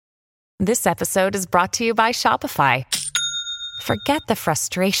This episode is brought to you by Shopify. Forget the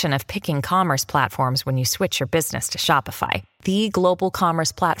frustration of picking commerce platforms when you switch your business to Shopify, the global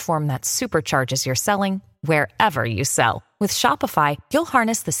commerce platform that supercharges your selling wherever you sell. With Shopify, you'll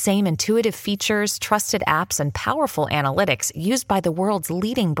harness the same intuitive features, trusted apps, and powerful analytics used by the world's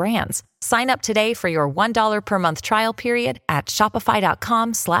leading brands. Sign up today for your $1 per month trial period at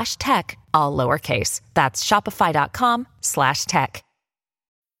shopify.com/tech, all lowercase. That's shopify.com/tech.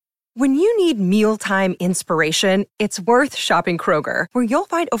 When you need mealtime inspiration, it's worth shopping Kroger, where you'll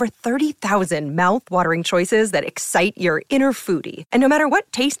find over 30,000 mouth-watering choices that excite your inner foodie. And no matter what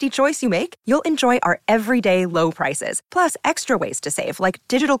tasty choice you make, you'll enjoy our everyday low prices, plus extra ways to save, like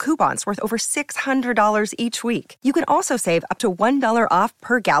digital coupons worth over $600 each week. You can also save up to $1 off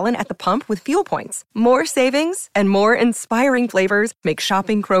per gallon at the pump with fuel points. More savings and more inspiring flavors make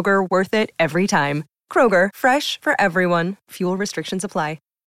shopping Kroger worth it every time. Kroger, fresh for everyone. Fuel restrictions apply.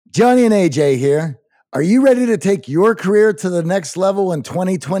 Johnny and AJ here. Are you ready to take your career to the next level in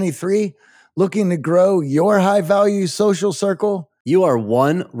 2023? Looking to grow your high-value social circle? You are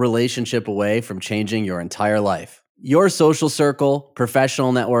one relationship away from changing your entire life. Your social circle,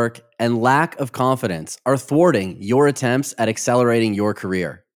 professional network, and lack of confidence are thwarting your attempts at accelerating your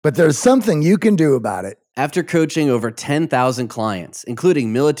career. But there's something you can do about it. After coaching over 10,000 clients,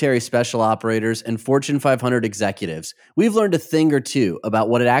 including military special operators and Fortune 500 executives, we've learned a thing or two about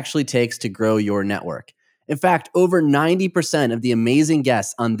what it actually takes to grow your network. In fact, over 90% of the amazing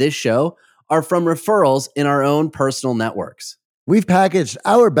guests on this show are from referrals in our own personal networks. We've packaged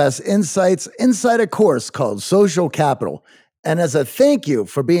our best insights inside a course called Social Capital. And as a thank you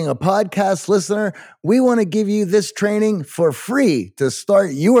for being a podcast listener, we want to give you this training for free to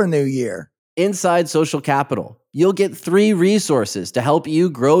start your new year. Inside Social Capital, you'll get 3 resources to help you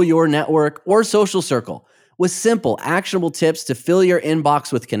grow your network or social circle with simple, actionable tips to fill your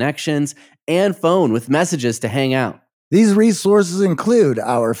inbox with connections and phone with messages to hang out. These resources include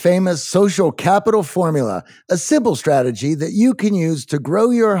our famous Social Capital Formula, a simple strategy that you can use to grow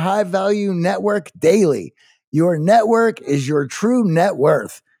your high-value network daily. Your network is your true net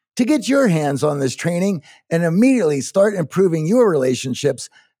worth. To get your hands on this training and immediately start improving your relationships,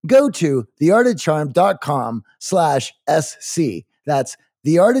 go to theartofcharm.com/SC. That's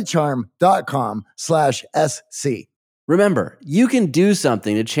theartofcharm.com/SC. Remember, you can do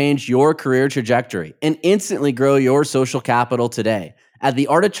something to change your career trajectory and instantly grow your social capital today at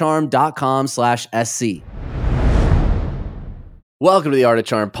theartofcharm.com/SC. Welcome to the Art of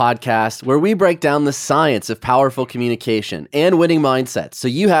Charm podcast, where we break down the science of powerful communication and winning mindsets so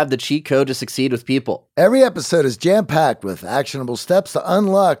you have the cheat code to succeed with people. Every episode is jam-packed with actionable steps to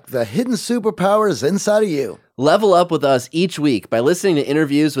unlock the hidden superpowers inside of you. Level up with us each week by listening to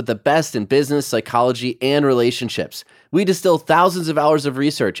interviews with the best in business, psychology, and relationships. We distill thousands of hours of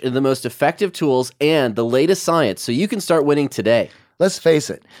research into the most effective tools and the latest science so you can start winning today. Let's face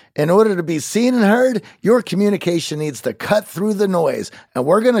it, in order to be seen and heard, your communication needs to cut through the noise, and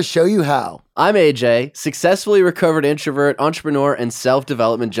we're going to show you how. I'm AJ, successfully recovered introvert, entrepreneur, and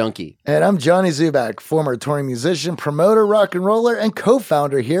self-development junkie. And I'm Johnny Zubak, former touring musician, promoter, rock and roller, and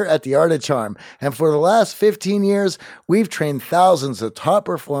co-founder here at The Art of Charm. And for the last 15 years, we've trained thousands of top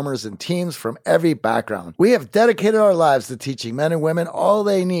performers and teams from every background. We have dedicated our lives to teaching men and women all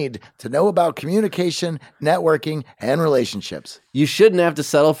they need to know about communication, networking, and relationships. You shouldn't have to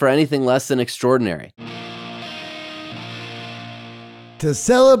settle for anything less than extraordinary. To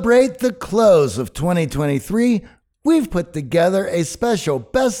celebrate the close of 2023, we've put together a special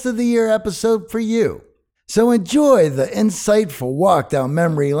Best of the Year episode for you. So enjoy the insightful walk down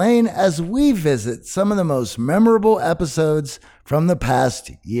memory lane as we visit some of the most memorable episodes from the past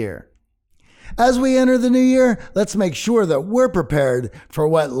year. As we enter the new year, let's make sure that we're prepared for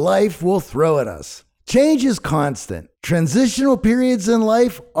what life will throw at us. Change is constant. Transitional periods in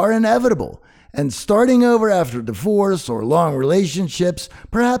life are inevitable. And starting over after divorce or long relationships,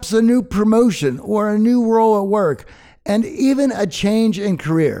 perhaps a new promotion or a new role at work, and even a change in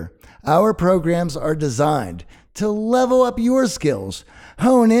career, our programs are designed to level up your skills,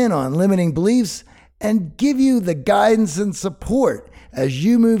 hone in on limiting beliefs, and give you the guidance and support as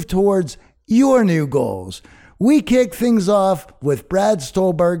you move towards your new goals. We kick things off with Brad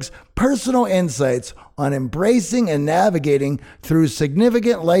Stolberg's personal insights on embracing and navigating through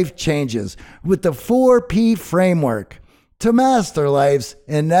significant life changes with the 4P framework to master life's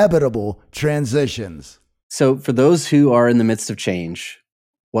inevitable transitions. So for those who are in the midst of change,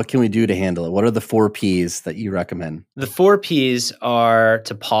 what can we do to handle it? What are the 4Ps that you recommend? The 4Ps are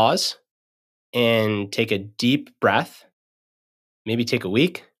to pause and take a deep breath, maybe take a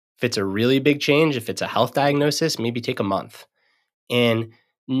week. If it's a really big change, if it's a health diagnosis, maybe take a month. And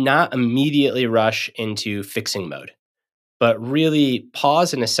not immediately rush into fixing mode, but really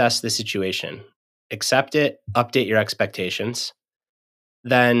pause and assess the situation. Accept it, update your expectations,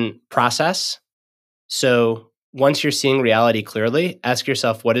 then process. So once you're seeing reality clearly, ask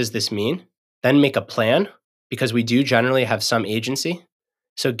yourself, what does this mean? Then make a plan, because we do generally have some agency.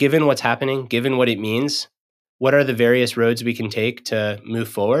 So given what's happening, given what it means, what are the various roads we can take to move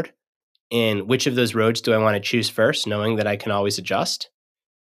forward? And which of those roads do I want to choose first, knowing that I can always adjust?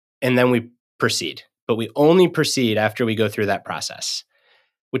 And then we proceed. But we only proceed after we go through that process,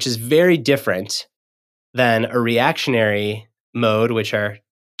 which is very different than a reactionary mode, which are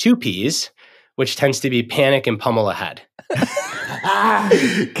two Ps, which tends to be panic and pummel ahead.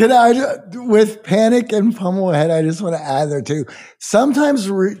 With panic and pummel ahead, I just want to add there too. Sometimes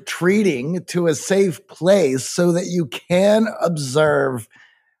retreating to a safe place so that you can observe,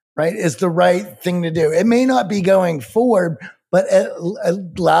 right, is the right thing to do. It may not be going forward, but it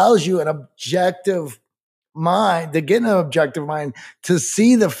allows you an objective mind, to get an objective mind, to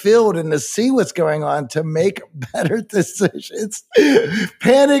see the field and to see what's going on, to make better decisions.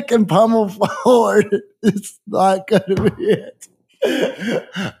 Panic and pummel forward, it's not going to be it.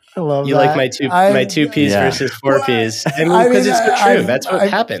 I love you that. Like my two Ps versus four Ps. I mean, because it's true. That's what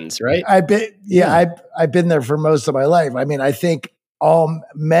happens, right? I've been there for most of my life. I mean, I think all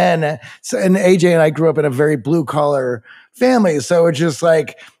men, and AJ and I grew up in a very blue collar family. So it's just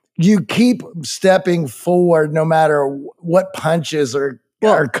like, you keep stepping forward no matter what punches are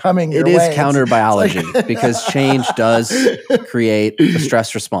coming your way. It is counter biology because change does create a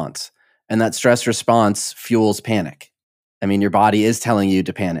stress response. And that stress response fuels panic. I mean, your body is telling you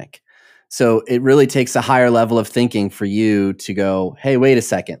to panic. So it really takes a higher level of thinking for you to go, hey, wait a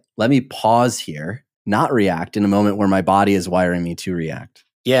second. Let me pause here, not react in a moment where my body is wiring me to react.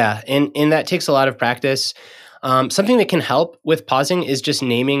 Yeah. And that takes a lot of practice. Something that can help with pausing is just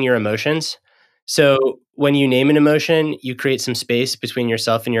naming your emotions. So when you name an emotion, you create some space between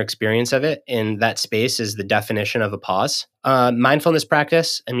yourself and your experience of it. And that space is the definition of a pause. Mindfulness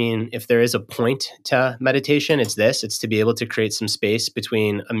practice, I mean, if there is a point to meditation, it's this. It's to be able to create some space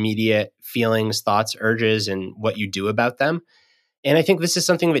between immediate feelings, thoughts, urges, and what you do about them. And I think this is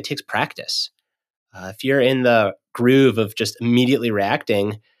something that takes practice. If you're in the groove of just immediately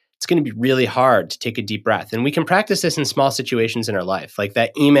reacting, it's going to be really hard to take a deep breath. And we can practice this in small situations in our life, like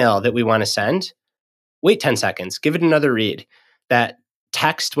that email that we want to send. Wait 10 seconds, give it another read. That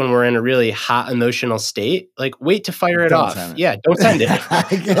text when we're in a really hot emotional state, like wait to fire it off. Yeah, don't send it.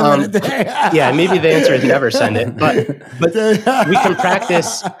 Yeah, maybe the answer is never send it, but we can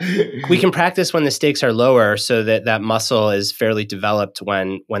practice. We can practice when the stakes are lower, so that muscle is fairly developed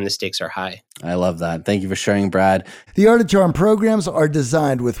when the stakes are high. I love that. Thank you for sharing, Brad. The Art of Charm programs are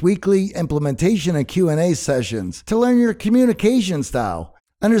designed with weekly implementation and Q&A sessions to learn your communication style.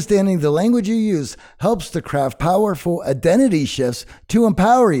 Understanding the language you use helps to craft powerful identity shifts to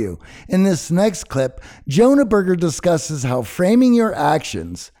empower you. In this next clip, Jonah Berger discusses how framing your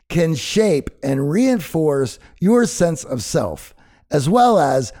actions can shape and reinforce your sense of self, as well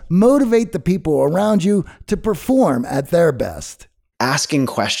as motivate the people around you to perform at their best. Asking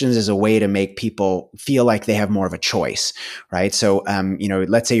questions is a way to make people feel like they have more of a choice, right? So,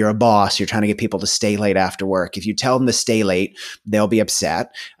 let's say you're a boss, you're trying to get people to stay late after work. If you tell them to stay late, they'll be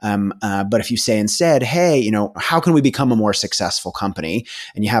upset. But if you say instead, hey, how can we become a more successful company?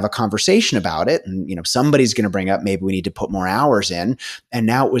 And you have a conversation about it, and, somebody's going to bring up, maybe we need to put more hours in. And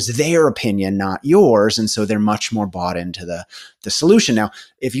now it was their opinion, not yours. And so they're much more bought into the solution. Now,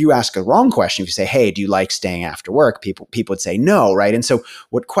 if you ask a wrong question, if you say, hey, do you like staying after work? People would say no, right? And so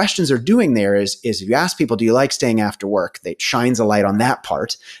what questions are doing there is if you ask people, do you like staying after work? That shines a light on that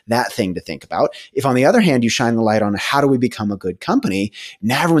part, that thing to think about. If on the other hand, you shine the light on how do we become a good company,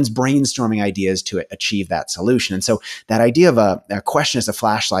 now everyone's brainstorming ideas to achieve that solution. And so that idea of a question as a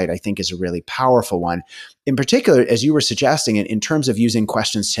flashlight, I think, is a really powerful one. In particular, as you were suggesting, in terms of using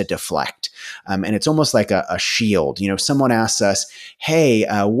questions to deflect. And it's almost like a shield. Someone asks us, hey,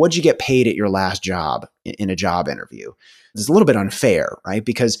 what'd you get paid at your last job in a job interview? It's a little bit unfair, right?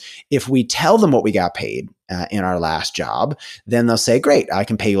 Because if we tell them what we got paid in our last job, then they'll say, great, I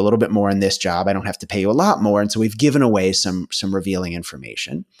can pay you a little bit more in this job. I don't have to pay you a lot more. And so we've given away some revealing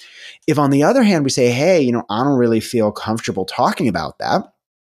information. If on the other hand, we say, hey, I don't really feel comfortable talking about that,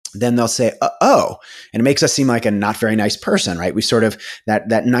 then they'll say, oh, and it makes us seem like a not very nice person, right? We sort of,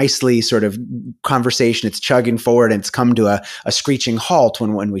 that nicely sort of conversation, it's chugging forward and it's come to a screeching halt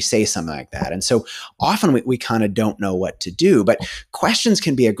when we say something like that. And so often we kind of don't know what to do, but questions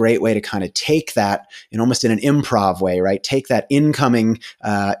can be a great way to kind of take that in almost in an improv way, right? Take that incoming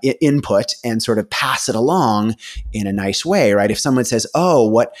input and sort of pass it along in a nice way, right? If someone says,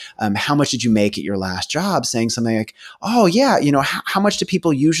 oh, how much did you make at your last job? Saying something like, oh yeah, how much do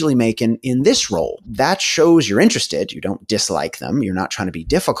people usually make in this role? That shows you're interested. You don't dislike them. You're not trying to be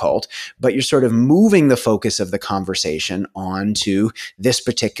difficult, but you're sort of moving the focus of the conversation onto this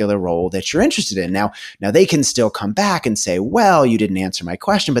particular role that you're interested in. Now they can still come back and say, well, you didn't answer my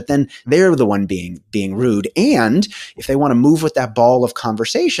question, but then they're the one being rude. And if they want to move with that ball of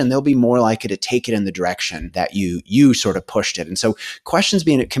conversation, they'll be more likely to take it in the direction that you sort of pushed it. And so questions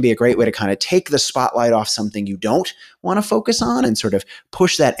can be a great way to kind of take the spotlight off something you don't want to focus on and sort of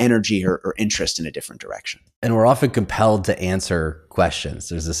push that energy or interest in a different direction. And we're often compelled to answer questions.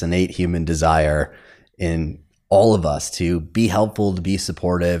 There's this innate human desire in all of us to be helpful, to be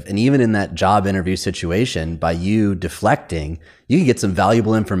supportive. And even in that job interview situation, by you deflecting, you can get some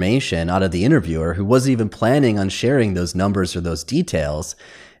valuable information out of the interviewer who wasn't even planning on sharing those numbers or those details.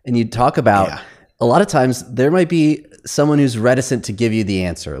 And you talk about a lot of times there might be someone who's reticent to give you the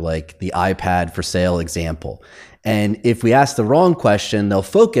answer, like the iPad for sale example. And if we ask the wrong question, they'll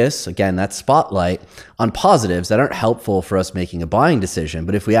focus, again, that spotlight, on positives that aren't helpful for us making a buying decision.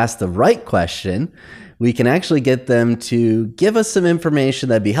 But if we ask the right question, we can actually get them to give us some information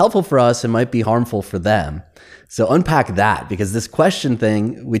that'd be helpful for us and might be harmful for them. So unpack that, because this question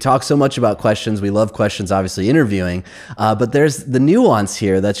thing, we talk so much about questions. We love questions, obviously interviewing, but there's the nuance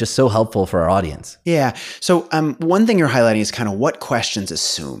here that's just so helpful for our audience. Yeah. So one thing you're highlighting is kind of what questions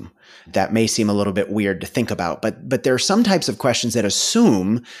assume. That may seem a little bit weird to think about, but there are some types of questions that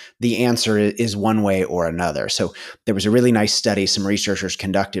assume the answer is one way or another. So there was a really nice study some researchers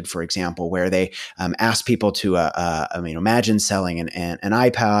conducted, for example, where they asked people to imagine selling an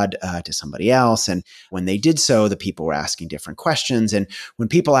iPod to somebody else, and when they did so, the people were asking different questions. And when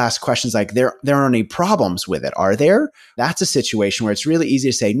people ask questions like, "There aren't any problems with it, are there?" That's a situation where it's really easy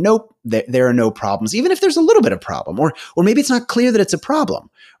to say, "Nope, there are no problems," even if there's a little bit of problem, or maybe it's not clear that it's a problem,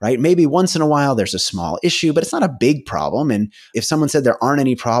 right? Maybe once in a while there's a small issue, but it's not a big problem. And if someone said there aren't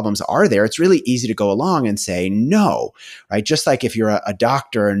any problems, are there? It's really easy to go along and say no, right? Just like if you're a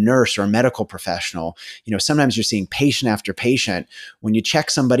doctor, a nurse, or a medical professional, sometimes you're seeing patient after patient. When you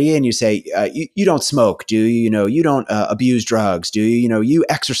check somebody and you say, you don't smoke, do you? You don't abuse drugs, do you? You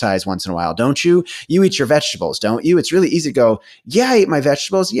exercise once in a while, don't you? You eat your vegetables, don't you? It's really easy to go, yeah, I eat my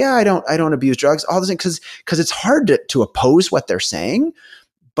vegetables. Yeah, I don't abuse drugs. All those things, because it's hard to oppose what they're saying.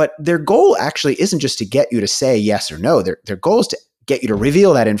 But their goal actually isn't just to get you to say yes or no. Their goal is to get you to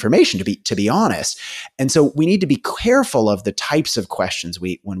reveal that information, to be honest. And so we need to be careful of the types of questions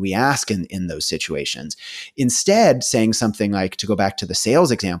when we ask in those situations. Instead, saying something like, to go back to the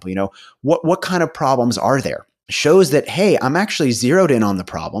sales example, what kind of problems are there? Shows that, hey, I'm actually zeroed in on the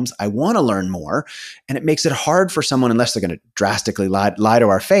problems. I want to learn more. And it makes it hard for someone, unless they're going to drastically lie to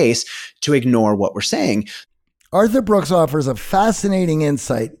our face, to ignore what we're saying. Arthur Brooks offers a fascinating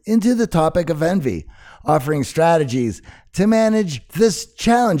insight into the topic of envy, offering strategies to manage this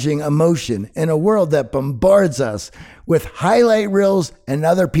challenging emotion in a world that bombards us with highlight reels and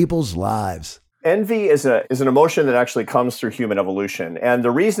other people's lives. Envy is an emotion that actually comes through human evolution. And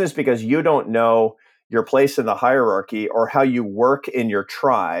the reason is because you don't know your place in the hierarchy or how you work in your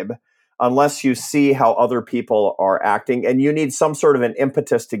tribe unless you see how other people are acting, and you need some sort of an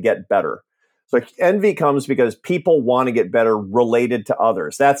impetus to get better. So envy comes because people want to get better related to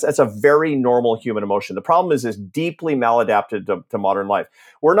others. That's a very normal human emotion. The problem is it's deeply maladapted to modern life.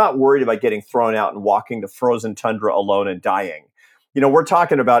 We're not worried about getting thrown out and walking the frozen tundra alone and dying. We're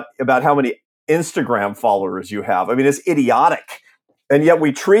talking about how many Instagram followers you have. I mean, it's idiotic. And yet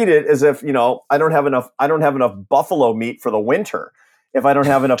we treat it as if, I don't have enough buffalo meat for the winter if I don't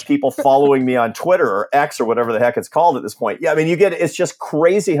have enough people following me on Twitter or X or whatever the heck it's called at this point. Yeah, I mean, it's just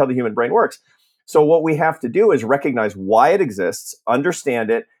crazy how the human brain works. So what we have to do is recognize why it exists, understand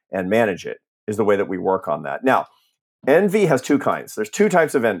it, and manage it is the way that we work on that. Now, envy has two kinds. There's two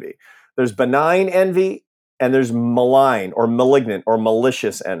types of envy. There's benign envy, and there's malign or malignant or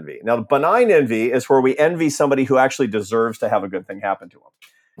malicious envy. Now, the benign envy is where we envy somebody who actually deserves to have a good thing happen to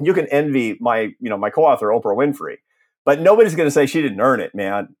them. You can envy my co-author, Oprah Winfrey, but nobody's going to say she didn't earn it,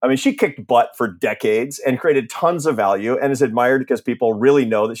 man. I mean, she kicked butt for decades and created tons of value and is admired because people really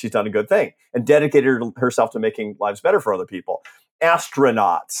know that she's done a good thing and dedicated herself to making lives better for other people.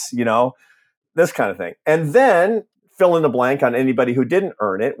 Astronauts, this kind of thing. And then fill in the blank on anybody who didn't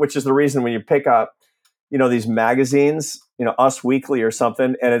earn it, which is the reason when you pick up, these magazines, Us Weekly or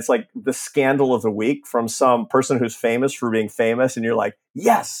something, and it's like the scandal of the week from some person who's famous for being famous, and you're like,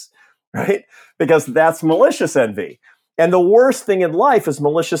 yes, right? Because that's malicious envy. And the worst thing in life is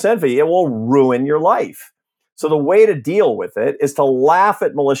malicious envy. It will ruin your life. So the way to deal with it is to laugh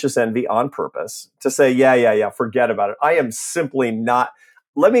at malicious envy on purpose, to say, yeah, forget about it. I am simply not.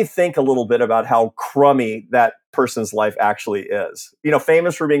 Let me think a little bit about how crummy that person's life actually is.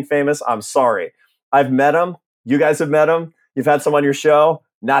 Famous for being famous. I'm sorry. I've met him. You guys have met him. You've had some on your show.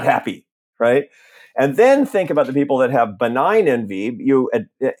 Not happy, right? And then think about the people that have benign envy. You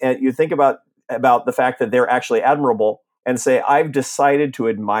think about the fact that they're actually admirable and say, I've decided to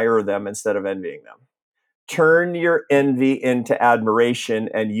admire them instead of envying them. Turn your envy into admiration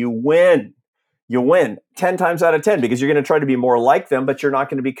and you win. You win 10 times out of 10 because you're going to try to be more like them, but you're not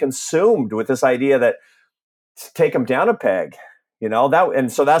going to be consumed with this idea that take them down a peg.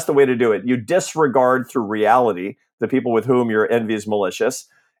 And so that's the way to do it. You disregard through reality the people with whom your envy is malicious,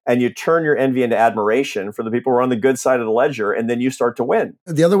 and you turn your envy into admiration for the people who are on the good side of the ledger, and then you start to win.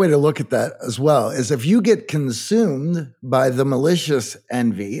 The other way to look at that as well is if you get consumed by the malicious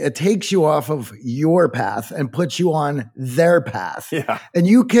envy, it takes you off of your path and puts you on their path. Yeah. And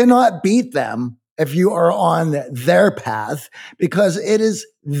you cannot beat them if you are on their path because it is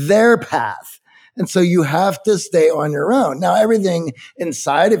their path. And so you have to stay on your own. Now, everything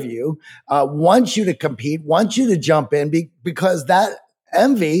inside of you wants you to compete, wants you to jump in because that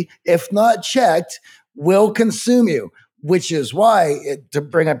envy, if not checked, will consume you, which is why, to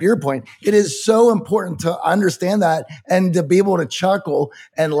bring up your point, it is so important to understand that and to be able to chuckle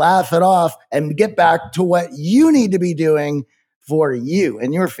and laugh it off and get back to what you need to be doing for you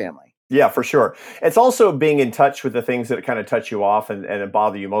and your family. Yeah, for sure. It's also being in touch with the things that kind of touch you off and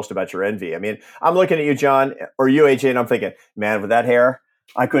bother you most about your envy. I mean, I'm looking at you, John, or you, AJ, and I'm thinking, man, with that hair,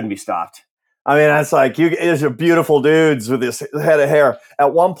 I couldn't be stopped. I mean, that's like, these are beautiful dudes with this head of hair.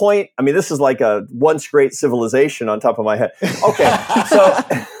 At one point, I mean, this is like a once great civilization on top of my head. Okay, so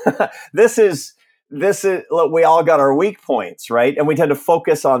this is, look, we all got our weak points, right? And we tend to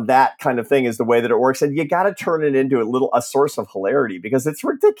focus on that kind of thing as the way that it works. And you got to turn it into a source of hilarity because it's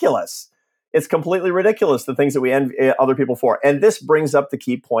ridiculous. It's completely ridiculous, the things that we envy other people for. And this brings up the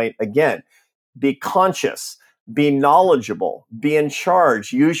key point again. Be conscious, be knowledgeable, be in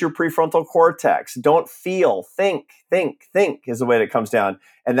charge, use your prefrontal cortex. Don't feel, think is the way that it comes down.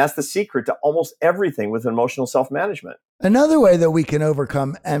 And that's the secret to almost everything with emotional self-management. Another way that we can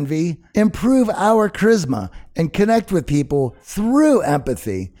overcome envy, improve our charisma and connect with people through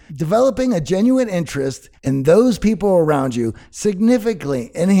empathy. Developing a genuine interest in those people around you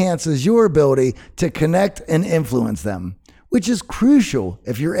significantly enhances your ability to connect and influence them, which is crucial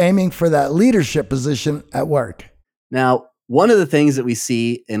if you're aiming for that leadership position at work. Now, one of the things that we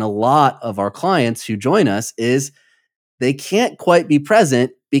see in a lot of our clients who join us is they can't quite be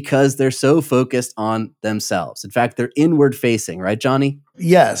present because they're so focused on themselves. In fact, they're inward facing, right, Johnny?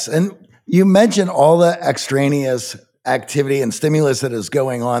 Yes. And you mentioned all the extraneous activity and stimulus that is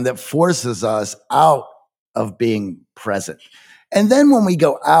going on that forces us out of being present. And then when we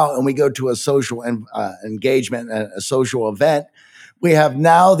go out and we go to a social engagement, a social event, we have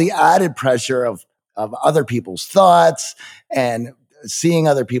now the added pressure of other people's thoughts and seeing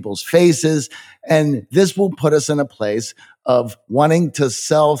other people's faces. And this will put us in a place of wanting to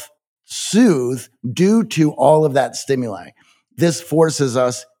self-soothe due to all of that stimuli. This forces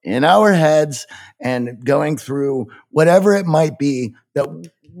us in our heads and going through whatever it might be that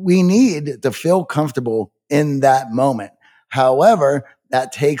we need to feel comfortable in that moment. However,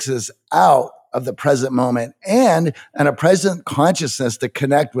 that takes us out of the present moment and a present consciousness to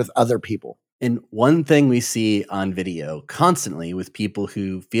connect with other people. And one thing we see on video constantly with people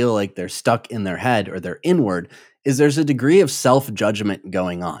who feel like they're stuck in their head or they're inward is there's a degree of self-judgment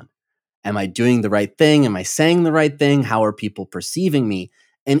going on. Am I doing the right thing? Am I saying the right thing? How are people perceiving me?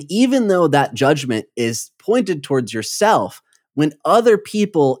 And even though that judgment is pointed towards yourself, when other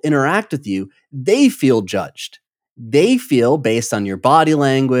people interact with you, they feel judged. They feel, based on your body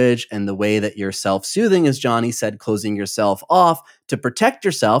language and the way that you're self-soothing, as Johnny said, closing yourself off to protect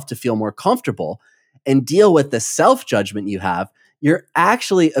yourself, to feel more comfortable and deal with the self-judgment you have, you're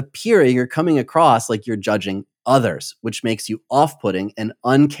actually you're coming across like you're judging others, which makes you off-putting and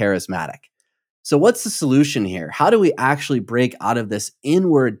uncharismatic. So what's the solution here? How do we actually break out of this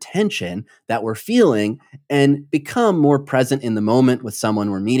inward tension that we're feeling and become more present in the moment with someone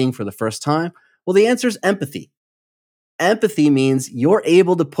we're meeting for the first time? Well, the answer is empathy. Empathy means you're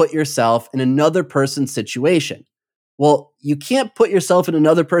able to put yourself in another person's situation. Well, you can't put yourself in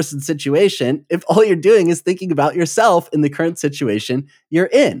another person's situation if all you're doing is thinking about yourself in the current situation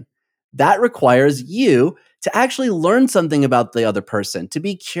you're in. That requires you to actually learn something about the other person, to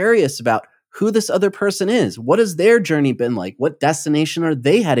be curious about who this other person is. What has their journey been like? What destination are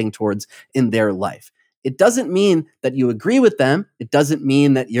they heading towards in their life? It doesn't mean that you agree with them. It doesn't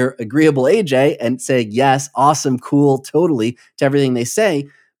mean that you're agreeable AJ and say, yes, awesome, cool, totally to everything they say.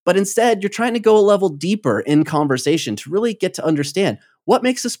 But instead, you're trying to go a level deeper in conversation to really get to understand what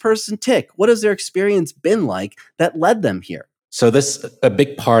makes this person tick. What has their experience been like that led them here? So a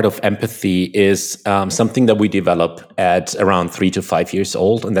big part of empathy is something that we develop at around 3 to 5 years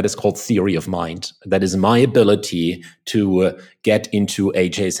old, and that is called theory of mind. That is my ability to get into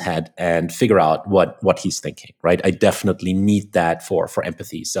AJ's head and figure out what he's thinking, right? I definitely need that for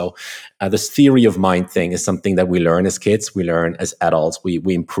empathy. So this theory of mind thing is something that we learn as kids, we learn as adults, we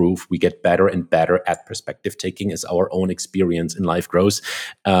improve, we get better and better at perspective taking as our own experience in life grows.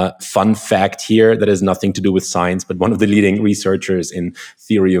 Fun fact here, that has nothing to do with science, but one of the leading researchers in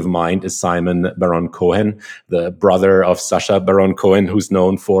theory of mind is Simon Baron-Cohen, the brother of Sacha Baron Cohen, who's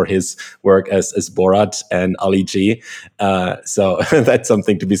known for his work as Borat and Ali G. So that's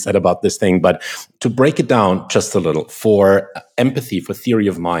something to be said about this thing. But to break it down just a little, for empathy, for theory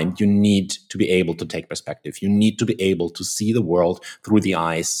of mind, you need to be able to take perspective. You need to be able to see the world through the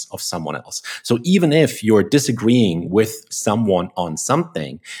eyes of someone else. So even if you're disagreeing with someone on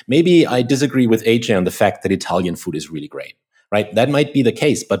something, maybe I disagree with AJ on the fact that Italian food is really great. Right? That might be the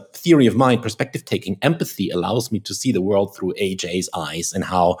case, but theory of mind, perspective taking, empathy allows me to see the world through AJ's eyes and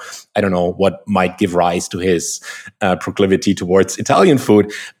how, I don't know, what might give rise to his proclivity towards Italian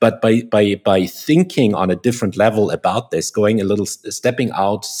food. But by thinking on a different level about this, stepping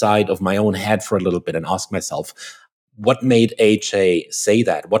outside of my own head for a little bit and ask myself, what made AJ say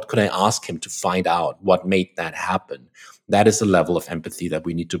that? What could I ask him to find out? What made that happen? That is a level of empathy that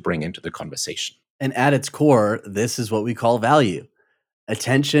we need to bring into the conversation. And at its core, this is what we call value: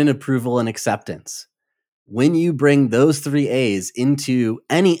 attention, approval, and acceptance. When you bring those 3 A's into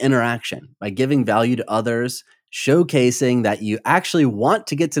any interaction by giving value to others, showcasing that you actually want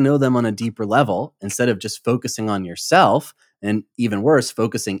to get to know them on a deeper level instead of just focusing on yourself, and even worse,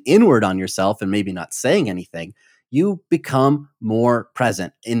 focusing inward on yourself and maybe not saying anything, you become more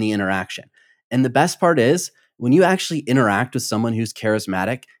present in the interaction. And the best part is, when you actually interact with someone who's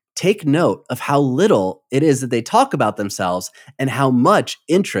charismatic, take note of how little it is that they talk about themselves and how much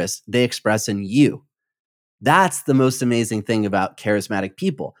interest they express in you. That's the most amazing thing about charismatic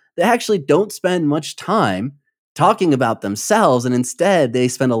people. They actually don't spend much time talking about themselves, and instead they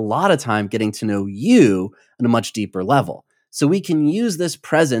spend a lot of time getting to know you on a much deeper level. So we can use this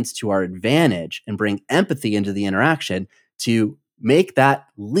presence to our advantage and bring empathy into the interaction to make that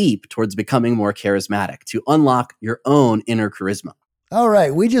leap towards becoming more charismatic, to unlock your own inner charisma. All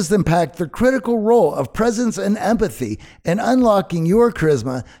right, we just unpacked the critical role of presence and empathy in unlocking your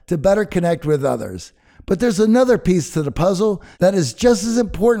charisma to better connect with others. But there's another piece to the puzzle that is just as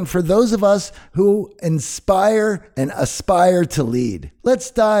important for those of us who inspire and aspire to lead. Let's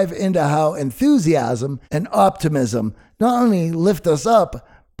dive into how enthusiasm and optimism not only lift us up,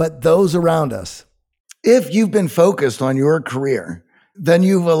 but those around us. If you've been focused on your career, then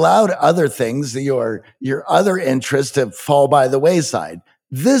you've allowed other things, your other interests, to fall by the wayside.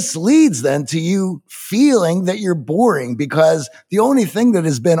 This leads then to you feeling that you're boring because the only thing that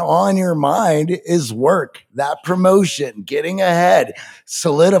has been on your mind is work, that promotion, getting ahead,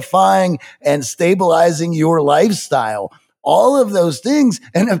 solidifying and stabilizing your lifestyle. All of those things.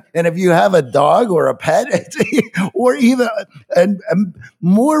 And if you have a dog or a pet, or even, and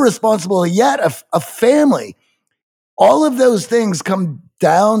more responsible yet, a family, all of those things come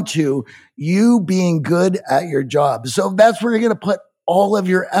down to you being good at your job. So that's where you're going to put all of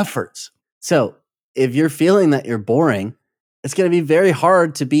your efforts. So if you're feeling that you're boring, it's going to be very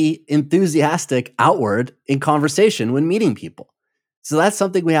hard to be enthusiastic outward in conversation when meeting people. So that's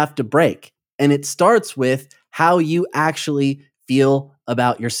something we have to break. And it starts with how you actually feel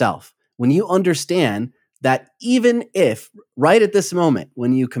about yourself. When you understand that even if right at this moment,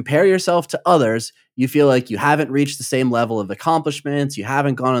 when you compare yourself to others, you feel like you haven't reached the same level of accomplishments, you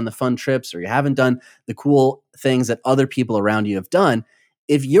haven't gone on the fun trips, or you haven't done the cool things that other people around you have done,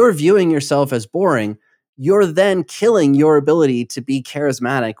 if you're viewing yourself as boring, you're then killing your ability to be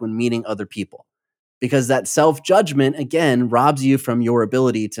charismatic when meeting other people. Because that self-judgment, again, robs you from your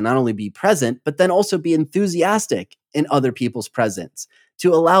ability to not only be present, but then also be enthusiastic in other people's presence,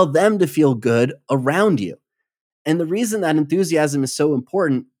 to allow them to feel good around you. And the reason that enthusiasm is so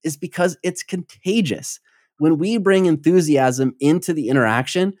important is because it's contagious. When we bring enthusiasm into the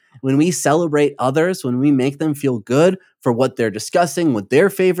interaction, when we celebrate others, when we make them feel good for what they're discussing, what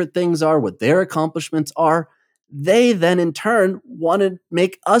their favorite things are, what their accomplishments are, they then in turn want to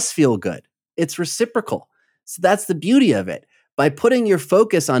make us feel good. It's reciprocal. So that's the beauty of it. By putting your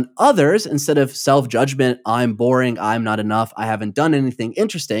focus on others instead of self-judgment, I'm boring, I'm not enough, I haven't done anything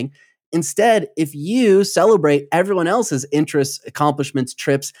interesting. Instead, if you celebrate everyone else's interests, accomplishments,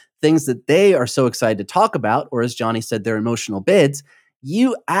 trips, things that they are so excited to talk about, or as Johnny said, their emotional bids,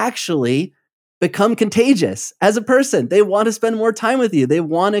 you actually become contagious as a person. They want to spend more time with you. They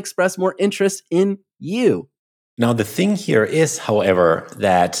want to express more interest in you. Now, the thing here is, however,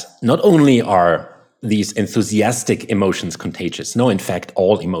 that not only are these enthusiastic emotions contagious. No, in fact,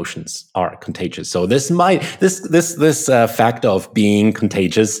 all emotions are contagious. So this fact of being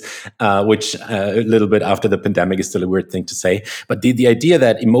contagious, which a little bit after the pandemic is still a weird thing to say, but the idea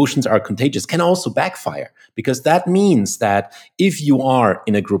that emotions are contagious can also backfire, because that means that if you are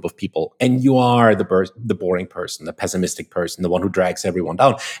in a group of people and you are the boring person, the pessimistic person, the one who drags everyone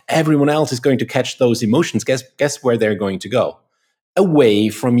down, everyone else is going to catch those emotions. Guess where they're going to go? Away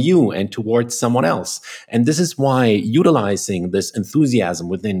from you and towards someone else. And this is why utilizing this enthusiasm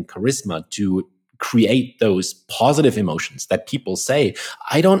within charisma to create those positive emotions that people say,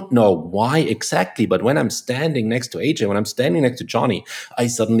 I don't know why exactly, but when I'm standing next to AJ, when I'm standing next to Johnny, I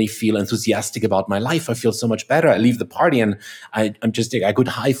suddenly feel enthusiastic about my life. I feel so much better. I leave the party and I could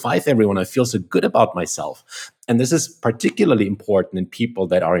high five everyone. I feel so good about myself. And this is particularly important in people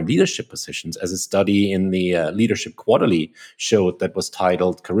that are in leadership positions, as a study in the Leadership Quarterly showed that was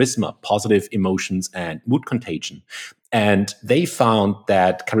titled Charisma, Positive Emotions and Mood Contagion. And they found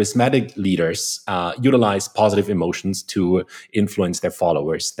that charismatic leaders utilize positive emotions to influence their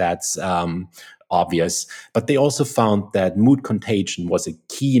followers. That's obvious. But they also found that mood contagion was a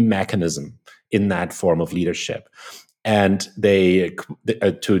key mechanism in that form of leadership. And they,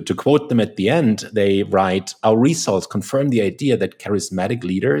 to quote them at the end, they write, our results confirm the idea that charismatic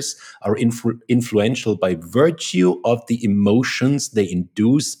leaders are influential by virtue of the emotions they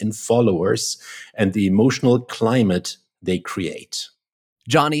induce in followers and the emotional climate they create.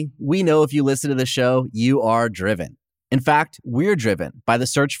 Johnny, we know if you listen to the show, you are driven. In fact, we're driven by the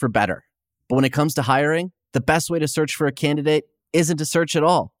search for better. But when it comes to hiring, the best way to search for a candidate isn't to search at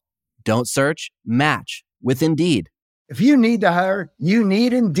all. Don't search, match with Indeed. If you need to hire, you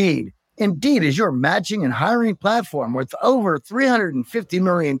need Indeed. Indeed is your matching and hiring platform with over 350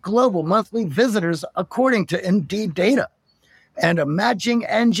 million global monthly visitors, according to Indeed data, and a matching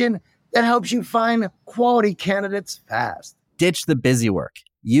engine that helps you find quality candidates fast. Ditch the busy work.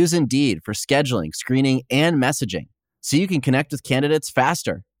 Use Indeed for scheduling, screening, and messaging so you can connect with candidates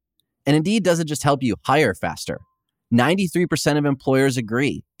faster. And Indeed doesn't just help you hire faster. 93% of employers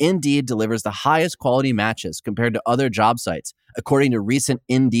agree Indeed delivers the highest quality matches compared to other job sites, according to recent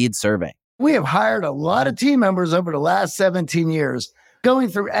Indeed survey. We have hired a lot of team members over the last 17 years. Going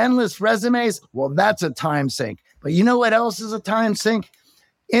through endless resumes, well, that's a time sink. But you know what else is a time sink?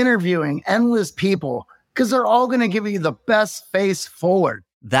 Interviewing endless people, because they're all going to give you the best face forward.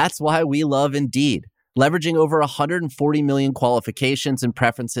 That's why we love Indeed, leveraging over 140 million qualifications and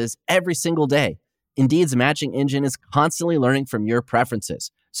preferences every single day. Indeed's matching engine is constantly learning from your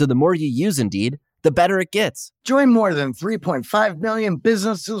preferences. So the more you use Indeed, the better it gets. Join more than 3.5 million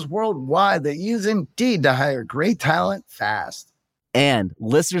businesses worldwide that use Indeed to hire great talent fast. And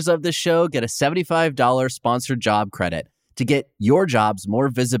listeners of this show get a $75 sponsored job credit to get your jobs more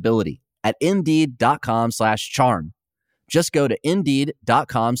visibility at Indeed.com/charm. Just go to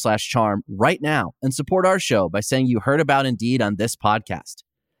Indeed.com/charm right now and support our show by saying you heard about Indeed on this podcast.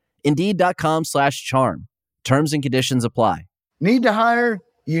 Indeed.com/charm. Terms and conditions apply. Need to hire?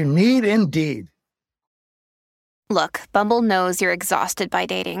 You need Indeed. Look, Bumble knows you're exhausted by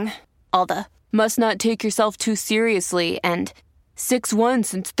dating. All the must not take yourself too seriously and 6'1"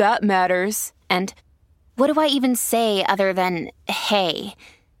 since that matters. And what do I even say other than hey?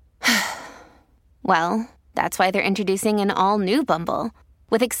 Well, that's why they're introducing an all-new Bumble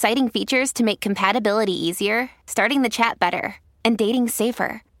with exciting features to make compatibility easier, starting the chat better, and dating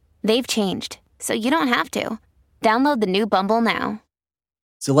safer. They've changed, so you don't have to. Download the new Bumble now.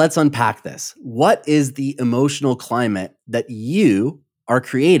 So let's unpack this. What is the emotional climate that you are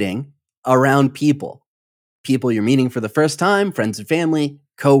creating around people? People you're meeting for the first time, friends and family,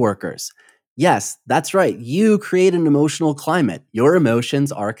 coworkers. Yes, that's right. You create an emotional climate. Your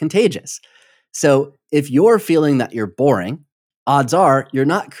emotions are contagious. So if you're feeling that you're boring, odds are you're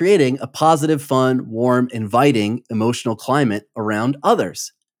not creating a positive, fun, warm, inviting emotional climate around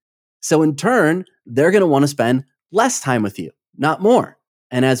others. So in turn, they're going to want to spend less time with you, not more.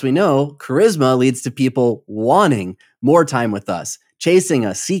 And as we know, charisma leads to people wanting more time with us, chasing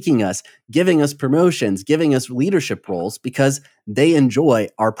us, seeking us, giving us promotions, giving us leadership roles because they enjoy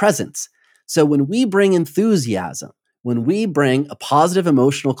our presence. So when we bring enthusiasm, when we bring a positive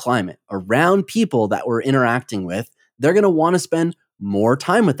emotional climate around people that we're interacting with, they're going to want to spend more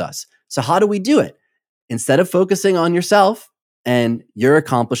time with us. So how do we do it? Instead of focusing on yourself and your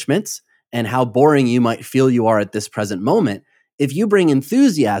accomplishments and how boring you might feel you are at this present moment, if you bring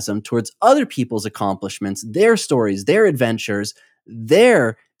enthusiasm towards other people's accomplishments, their stories, their adventures,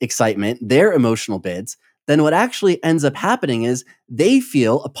 their excitement, their emotional bids, then what actually ends up happening is they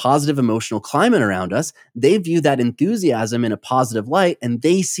feel a positive emotional climate around us. They view that enthusiasm in a positive light, and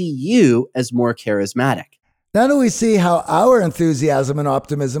they see you as more charismatic. Now do we see how our enthusiasm and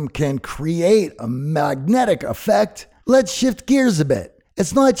optimism can create a magnetic effect? Let's shift gears a bit.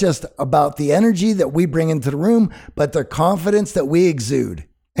 It's not just about the energy that we bring into the room, but the confidence that we exude.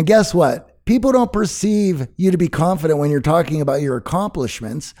 And guess what? People don't perceive you to be confident when you're talking about your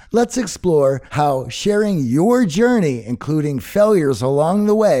accomplishments. Let's explore how sharing your journey, including failures along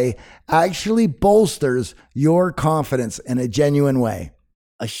the way, actually bolsters your confidence in a genuine way.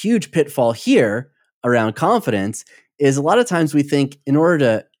 A huge pitfall here around confidence is a lot of times we think in order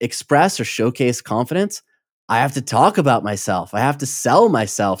to express or showcase confidence, I have to talk about myself. I have to sell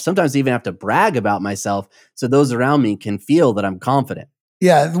myself. Sometimes I even have to brag about myself so those around me can feel that I'm confident.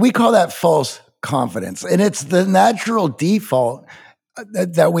 Yeah, we call that false confidence. And it's the natural default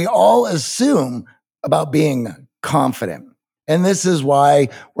that we all assume about being confident. And this is why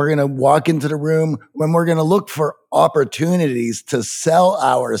we're going to walk into the room when we're going to look for opportunities to sell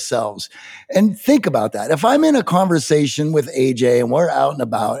ourselves. And think about that. If I'm in a conversation with AJ and we're out and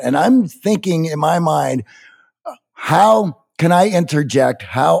about, and I'm thinking in my mind, how can I interject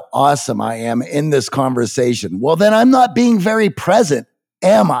how awesome I am in this conversation? Well, then I'm not being very present,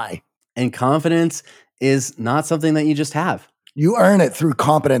 am I? And confidence is not something that you just have. You earn it through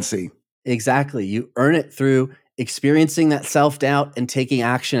competency. Exactly. You earn it through experiencing that self-doubt and taking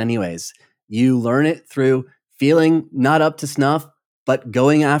action anyways. You learn it through feeling not up to snuff, but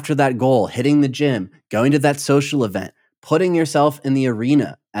going after that goal, hitting the gym, going to that social event, putting yourself in the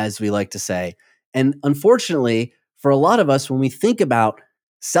arena, as we like to say. And unfortunately, for a lot of us, when we think about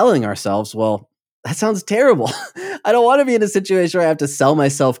selling ourselves, well, that sounds terrible. I don't want to be in a situation where I have to sell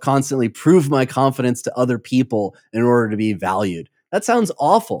myself constantly, prove my confidence to other people in order to be valued. That sounds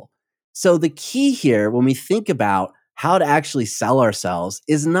awful. So the key here, when we think about how to actually sell ourselves,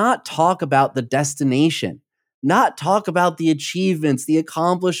 is not talk about the destination, not talk about the achievements, the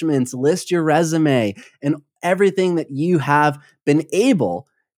accomplishments, list your resume and everything that you have been able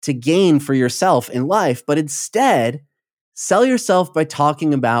to gain for yourself in life, but instead sell yourself by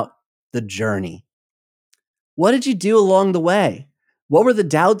talking about the journey. What did you do along the way? What were the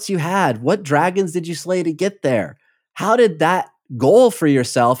doubts you had? What dragons did you slay to get there? How did that goal for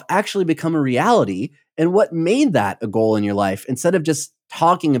yourself actually become a reality? And what made that a goal in your life instead of just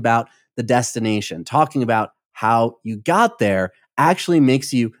talking about the destination, talking about how you got there actually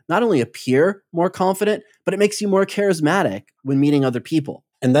makes you not only appear more confident, but it makes you more charismatic when meeting other people.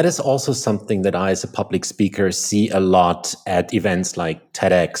 And that is also something that I, as a public speaker, see a lot at events like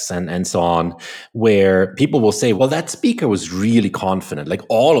TEDx and so on, where people will say, well, that speaker was really confident. Like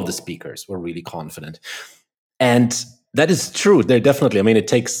all of the speakers were really confident. And that is true. It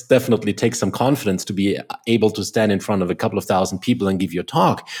definitely takes some confidence to be able to stand in front of a couple of thousand people and give you a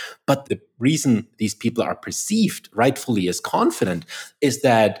talk. But the reason these people are perceived rightfully as confident is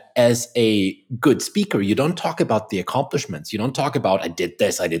that as a good speaker, you don't talk about the accomplishments. You don't talk about, I did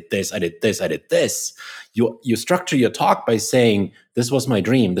this, I did this, I did this, I did this. You structure your talk by saying, this was my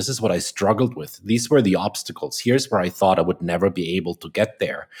dream. This is what I struggled with. These were the obstacles. Here's where I thought I would never be able to get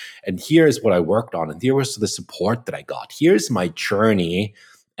there. And here's what I worked on. And here was the support that I got. Here's my journey.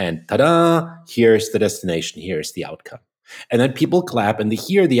 And ta-da, here's the destination. Here's the outcome. And then people clap and they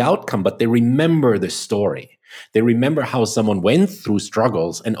hear the outcome, but they remember the story. They remember how someone went through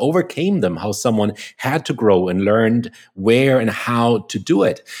struggles and overcame them, how someone had to grow and learned where and how to do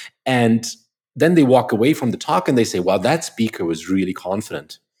it. And then they walk away from the talk and they say, wow, that speaker was really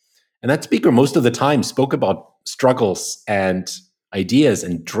confident. And that speaker most of the time spoke about struggles and ideas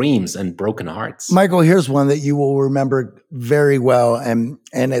and dreams and broken hearts. Michael, here's one that you will remember very well. And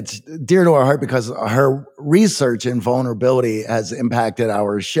it's dear to our heart because her research in vulnerability has impacted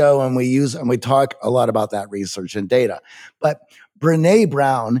our show. And we talk a lot about that research and data. But Brene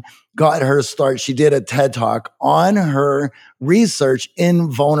Brown got her start. She did a TED Talk on her research in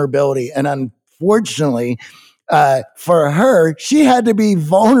vulnerability. And unfortunately, For her, she had to be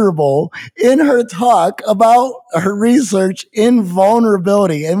vulnerable in her talk about her research in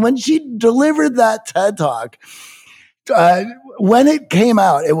vulnerability. And when she delivered that TED talk, uh, when it came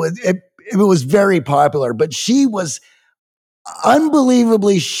out, it was very popular, but she was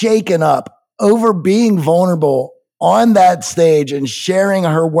unbelievably shaken up over being vulnerable on that stage and sharing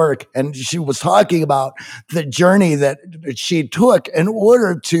her work. And she was talking about the journey that she took in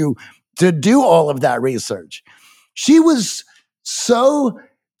order to do all of that research. She was so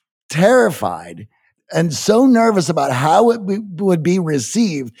terrified and so nervous about how it would be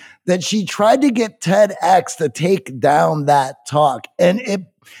received that she tried to get TEDx to take down that talk. And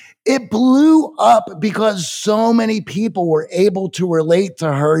it blew up because so many people were able to relate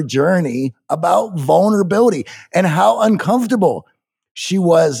to her journey about vulnerability and how uncomfortable she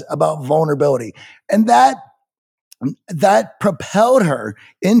was about vulnerability. And that propelled her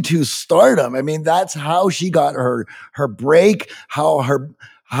into stardom. I mean, that's how she got her break, how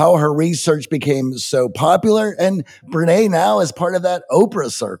her research became so popular. And Brene now is part of that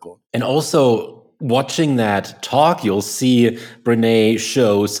Oprah circle. And also, watching that talk, you'll see Brene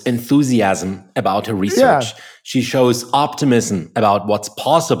shows enthusiasm about her research. Yeah. She shows optimism about what's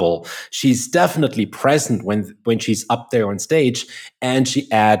possible. She's definitely present when she's up there on stage, and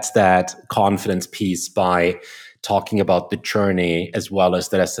she adds that confidence piece by talking about the journey as well as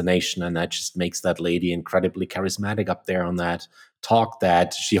the destination, and that just makes that lady incredibly charismatic up there on that talk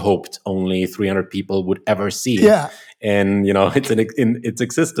that she hoped only 300 people would ever see. Yeah. And it's in its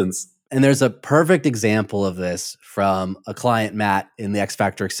existence. And there's a perfect example of this from a client, Matt, in the X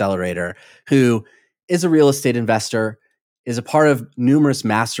Factor Accelerator, who is a real estate investor, is a part of numerous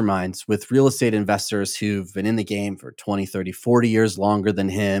masterminds with real estate investors who've been in the game for 20, 30, 40 years longer than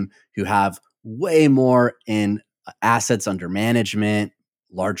him, who have way more in assets under management,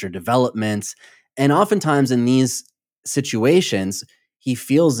 larger developments. And oftentimes in these situations, he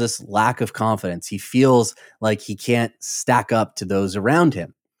feels this lack of confidence. He feels like he can't stack up to those around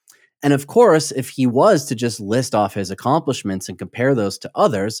him. And of course, if he was to just list off his accomplishments and compare those to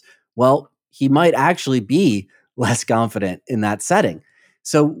others, well, he might actually be less confident in that setting.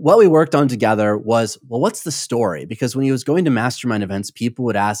 So what we worked on together was, well, what's the story? Because when he was going to mastermind events, people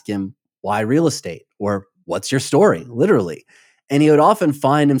would ask him, why real estate? Or what's your story? Literally. And he would often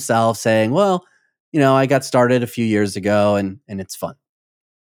find himself saying, well, I got started a few years ago and it's fun.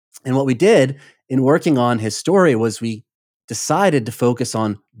 And what we did in working on his story was we decided to focus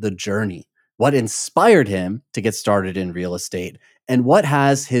on the journey, what inspired him to get started in real estate, and what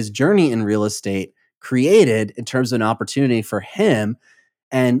has his journey in real estate created in terms of an opportunity for him.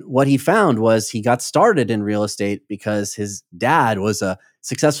 And what he found was he got started in real estate because his dad was a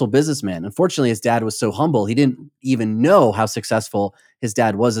successful businessman. Unfortunately, his dad was so humble, he didn't even know how successful his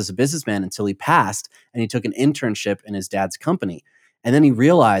dad was as a businessman until he passed and he took an internship in his dad's company. And then he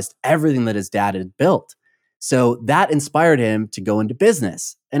realized everything that his dad had built. So that inspired him to go into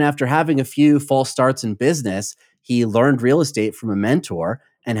business. And after having a few false starts in business, he learned real estate from a mentor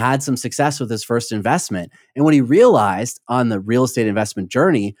and had some success with his first investment. And what he realized on the real estate investment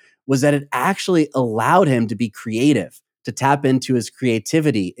journey was that it actually allowed him to be creative, to tap into his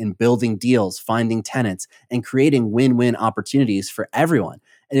creativity in building deals, finding tenants, and creating win-win opportunities for everyone.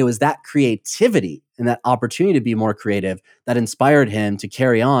 And it was that creativity and that opportunity to be more creative that inspired him to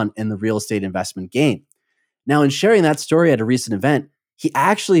carry on in the real estate investment game. Now, in sharing that story at a recent event, he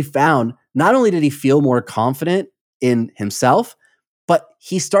actually found not only did he feel more confident in himself, but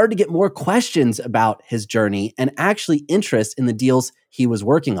he started to get more questions about his journey and actually interest in the deals he was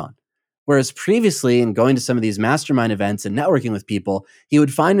working on. Whereas previously, in going to some of these mastermind events and networking with people, he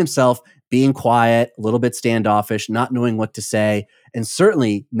would find himself being quiet, a little bit standoffish, not knowing what to say, and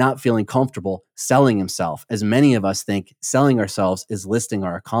certainly not feeling comfortable selling himself, as many of us think selling ourselves is listing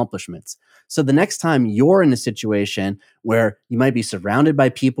our accomplishments. So the next time you're in a situation where you might be surrounded by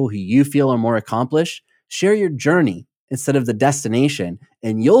people who you feel are more accomplished, share your journey instead of the destination,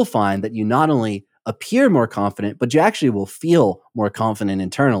 and you'll find that you not only appear more confident, but you actually will feel more confident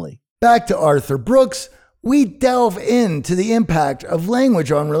internally. Back to Arthur Brooks, we delve into the impact of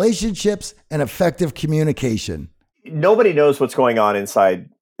language on relationships and effective communication. Nobody knows what's going on inside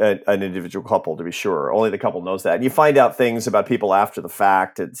an individual couple, to be sure. Only the couple knows that. And you find out things about people after the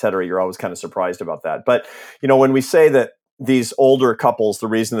fact, et cetera. You're always kind of surprised about that. But, when we say that these older couples, the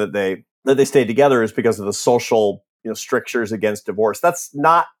reason that they stay together is because of the social strictures against divorce, that's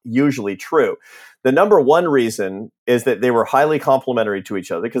not usually true. The number one reason is that they were highly complementary to each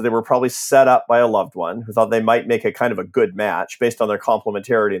other because they were probably set up by a loved one who thought they might make a kind of a good match based on their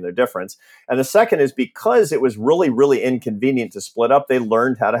complementarity and their difference. And the second is because it was really, really inconvenient to split up, they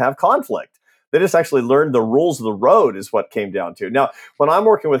learned how to have conflict. They just actually learned the rules of the road is what came down to. Now, when I'm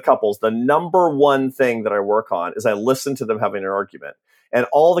working with couples, the number one thing that I work on is I listen to them having an argument. And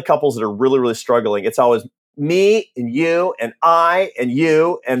all the couples that are really, really struggling, it's always me and you and I and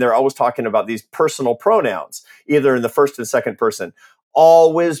you. And they're always talking about these personal pronouns, either in the first and second person.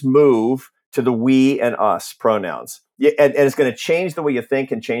 Always move to the we and us pronouns. And it's going to change the way you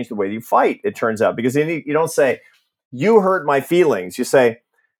think and change the way you fight, it turns out. Because you don't say, you hurt my feelings. You say,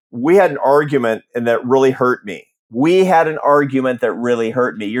 we had an argument and that really hurt me. We had an argument that really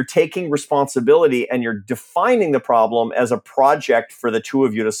hurt me. You're taking responsibility and you're defining the problem as a project for the two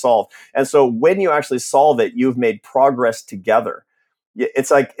of you to solve. And so when you actually solve it, you've made progress together.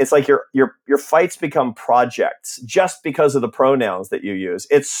 It's like your fights become projects just because of the pronouns that you use.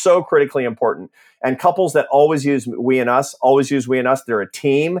 It's so critically important. And couples that always use we and us, they're a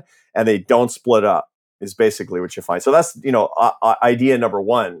team and they don't split up. Is basically what you find. So that's, idea number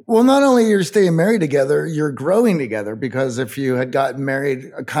one. Well, not only you're staying married together, you're growing together, because if you had gotten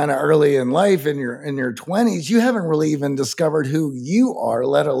married kind of early in life in your 20s, you haven't really even discovered who you are,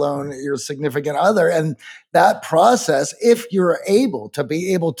 let alone your significant other. And that process, if you're able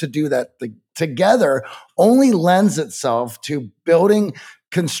to do that together, only lends itself to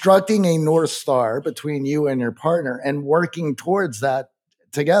constructing a North Star between you and your partner and working towards that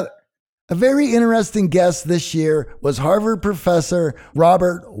together. A very interesting guest this year was Harvard professor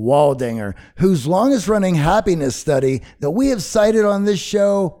Robert Waldinger, whose longest running happiness study that we have cited on this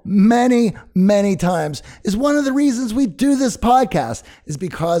show many, many times is one of the reasons we do this podcast, is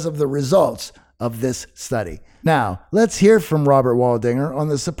because of the results of this study. Now, let's hear from Robert Waldinger on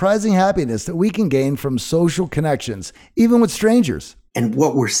the surprising happiness that we can gain from social connections, even with strangers. And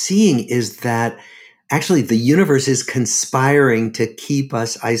what we're seeing is that actually the universe is conspiring to keep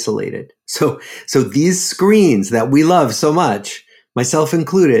us isolated. So these screens that we love so much, myself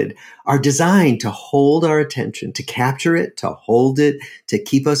included, are designed to hold our attention, to capture it, to hold it, to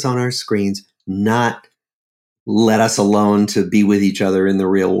keep us on our screens, not let us alone to be with each other in the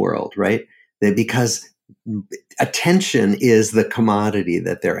real world, right? Because attention is the commodity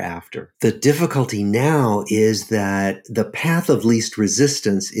that they're after. The difficulty now is that the path of least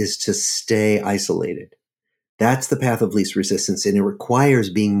resistance is to stay isolated. That's the path of least resistance, and it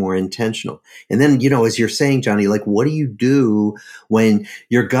requires being more intentional. And then, as you're saying, Johnny, like, what do you do when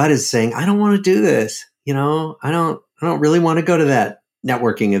your gut is saying, I don't want to do this? I don't really want to go to that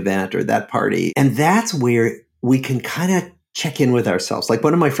networking event or that party. And that's where we can kind of check in with ourselves. Like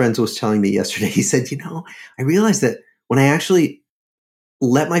one of my friends was telling me yesterday, he said, I realized that when I actually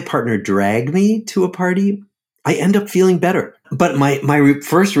let my partner drag me to a party, I end up feeling better. But my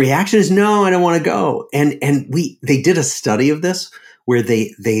first reaction is, no, I don't want to go. And they did a study of this where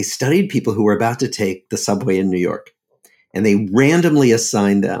they studied people who were about to take the subway in New York, and they randomly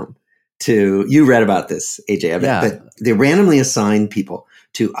assigned them to, you read about this, AJ, but they randomly assigned people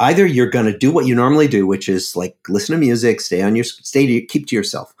to either you're going to do what you normally do, which is like listen to music, keep to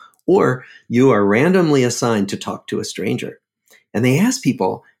yourself, or you are randomly assigned to talk to a stranger. And they asked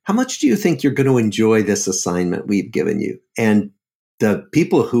people, how much do you think you're going to enjoy this assignment we've given you? And the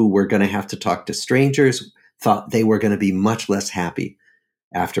people who were going to have to talk to strangers thought they were going to be much less happy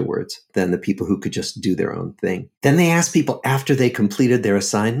afterwards than the people who could just do their own thing. Then they asked people after they completed their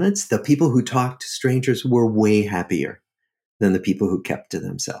assignments, the people who talked to strangers were way happier than the people who kept to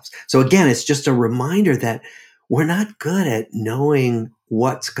themselves. So again, it's just a reminder that we're not good at knowing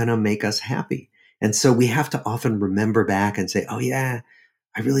what's going to make us happy. And so we have to often remember back and say, oh yeah,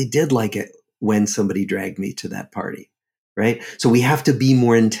 I really did like it when somebody dragged me to that party, right? So we have to be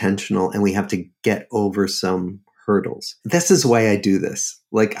more intentional and we have to get over some hurdles. This is why I do this.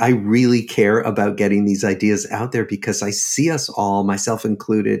 Like, I really care about getting these ideas out there because I see us all, myself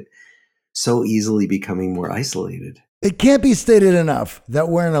included, so easily becoming more isolated. It can't be stated enough that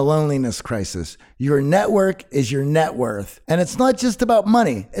we're in a loneliness crisis. Your network is your net worth. And it's not just about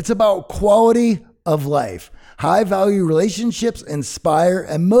money. It's about quality of life. High-value relationships inspire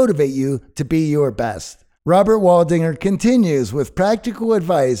and motivate you to be your best. Robert Waldinger continues with practical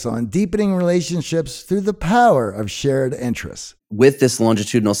advice on deepening relationships through the power of shared interests. With this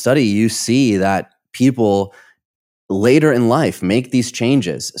longitudinal study, you see that people later in life make these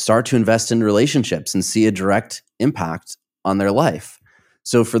changes, start to invest in relationships and see a direct impact on their life.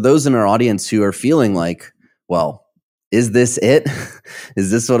 So for those in our audience who are feeling like, well, is this it?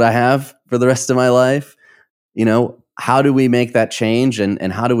 Is this what I have for the rest of my life? How do we make that change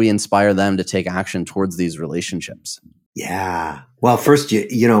and how do we inspire them to take action towards these relationships? Yeah. Well, first,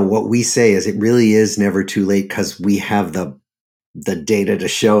 what we say is it really is never too late because we have the data to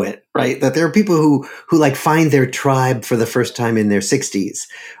show it, right? That there are people who like find their tribe for the first time in their 60s,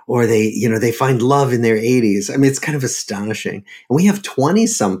 or they find love in their 80s. I mean, it's kind of astonishing. And we have 20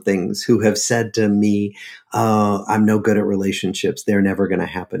 somethings who have said to me, I'm no good at relationships. They're never going to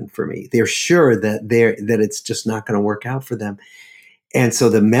happen for me. They're sure that it's just not going to work out for them. And so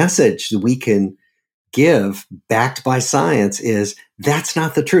the message that we can give, backed by science, is that's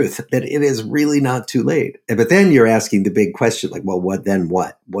not the truth, that it is really not too late. But then you're asking the big question, like, well, what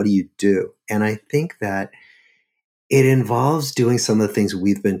do you do? And I think that it involves doing some of the things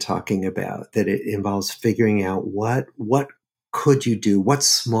we've been talking about, that it involves figuring out what could you do? What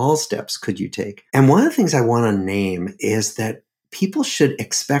small steps could you take? And one of the things I want to name is that people should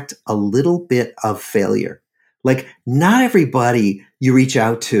expect a little bit of failure. Like, not everybody you reach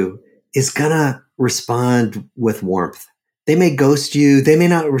out to is going to respond with warmth. They may ghost you. They may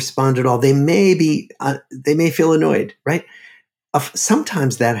not respond at all. They may feel annoyed, right?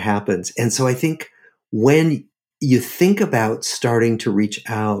 Sometimes that happens. And so I think when you think about starting to reach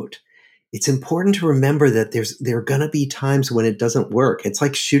out, it's important to remember that there are going to be times when it doesn't work. It's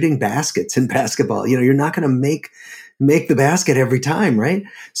like shooting baskets in basketball. You're not going to make the basket every time, right?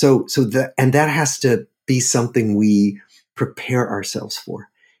 And that has to be something we prepare ourselves for.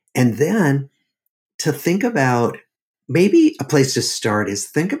 And then to think about, maybe a place to start is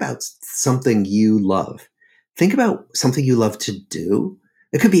think about something you love. Think about something you love to do.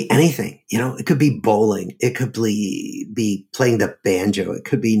 It could be anything, it could be bowling. It could be playing the banjo. It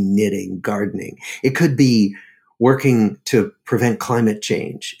could be knitting, gardening. It could be working to prevent climate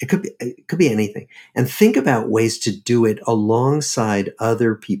change. It could be anything. And think about ways to do it alongside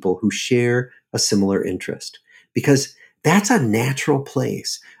other people who share a similar interest, because that's a natural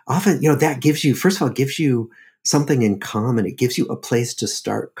place. Often, that gives you, first of all, gives you something in common. It gives you a place to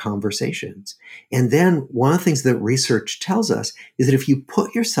start conversations. And then one of the things that research tells us is that if you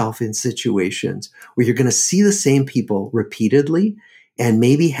put yourself in situations where you're going to see the same people repeatedly and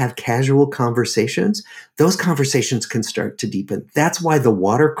maybe have casual conversations, those conversations can start to deepen. That's why the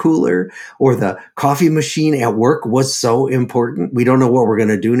water cooler or the coffee machine at work was so important. We don't know what we're going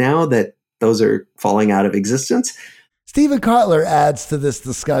to do now that those are falling out of existence. Stephen Kotler adds to this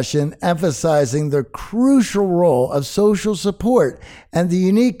discussion, emphasizing the crucial role of social support and the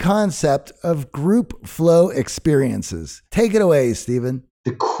unique concept of group flow experiences. Take it away, Stephen.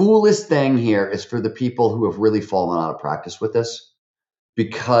 The coolest thing here is for the people who have really fallen out of practice with this,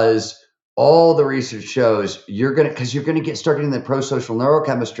 because all the research shows you're going to start getting the pro-social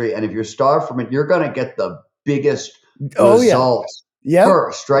neurochemistry, and if you're starved from it, you're going to get the biggest results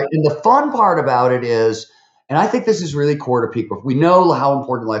first, right? And the fun part about it is, and I think this is really core to people. We know how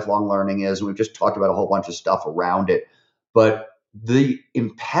important lifelong learning is, and we've just talked about a whole bunch of stuff around it. But the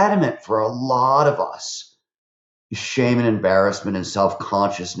impediment for a lot of us is shame and embarrassment and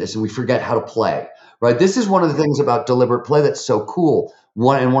self-consciousness, and we forget how to play, right? This is one of the things about deliberate play that's so cool.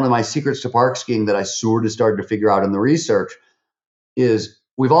 One of my secrets to park skiing that I sort of started to figure out in the research is,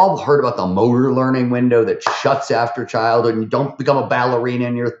 we've all heard about the motor learning window that shuts after childhood, and you don't become a ballerina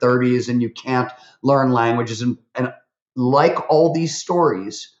in your 30s and you can't learn languages. And like all these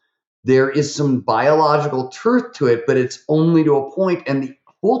stories, there is some biological truth to it, but it's only to a point. And the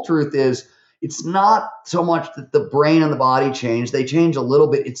full truth is, it's not so much that the brain and the body change. They change a little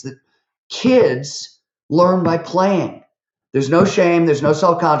bit. It's that kids learn by playing. There's no shame. There's no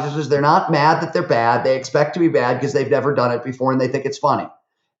self-consciousness. They're not mad that they're bad. They expect to be bad because they've never done it before and they think it's funny.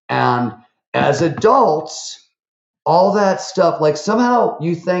 And as adults, all that stuff, like somehow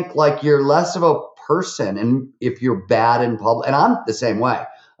you think like you're less of a person and if you're bad in public. And I'm the same way.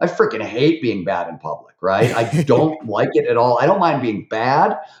 I freaking hate being bad in public, right? I don't like it at all. I don't mind being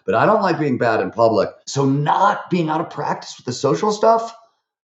bad, but I don't like being bad in public. So not being out of practice with the social stuff,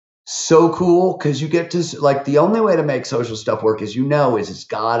 so cool, because you get to, like, the only way to make social stuff work, as is it's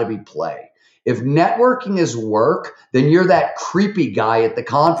got to be play. If networking is work, then you're that creepy guy at the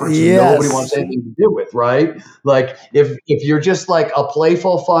conference who nobody wants anything to do with, right? Like if you're just like a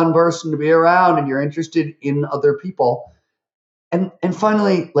playful, fun person to be around and you're interested in other people. And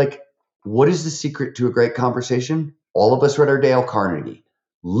finally, like, what is the secret to a great conversation? All of us read our Dale Carnegie.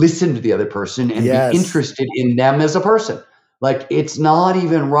 Listen to the other person and be interested in them as a person. Like, it's not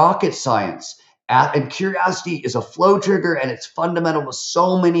even rocket science. And curiosity is a flow trigger, and it's fundamental to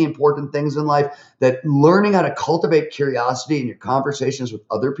so many important things in life, that learning how to cultivate curiosity in your conversations with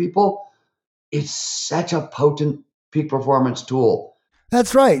other people is such a potent peak performance tool.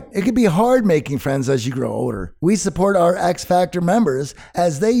 That's right. It can be hard making friends as you grow older. We support our X Factor members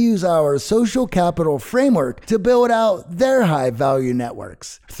as they use our social capital framework to build out their high value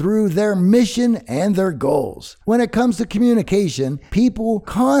networks through their mission and their goals. When it comes to communication, people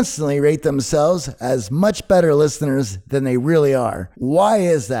constantly rate themselves as much better listeners than they really are. Why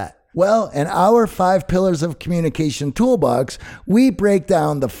is that? Well, in our 5 pillars of communication toolbox, we break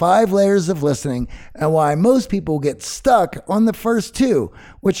down the 5 layers of listening and why most people get stuck on the first 2,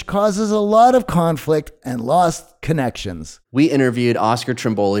 which causes a lot of conflict and lost connections. We interviewed Oscar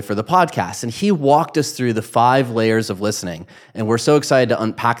Trimboli for the podcast, and he walked us through the 5 layers of listening. And we're so excited to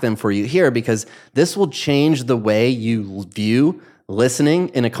unpack them for you here because this will change the way you view listening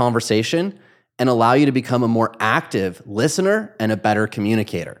in a conversation and allow you to become a more active listener and a better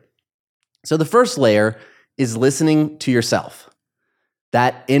communicator. So the first layer is listening to yourself.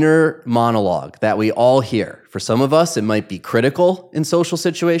 That inner monologue that we all hear. For some of us, it might be critical in social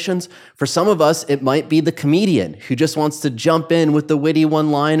situations. For some of us, it might be the comedian who just wants to jump in with the witty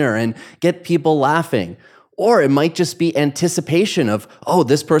one-liner and get people laughing. Or it might just be anticipation of, oh,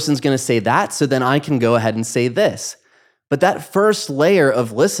 this person's going to say that, so then I can go ahead and say this. But that first layer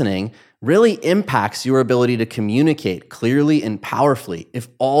of listening really impacts your ability to communicate clearly and powerfully if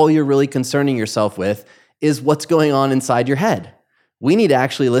all you're really concerning yourself with is what's going on inside your head. We need to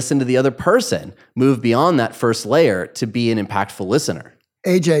actually listen to the other person, move beyond that first layer to be an impactful listener.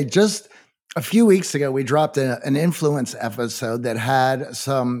 AJ, just a few weeks ago, we dropped an influence episode that had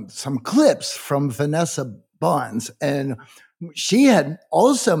some clips from Vanessa Bonds, and she had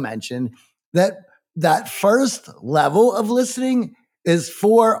also mentioned that first level of listening is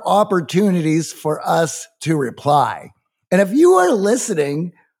for opportunities for us to reply. And if you are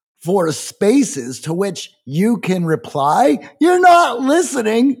listening for spaces to which you can reply, you're not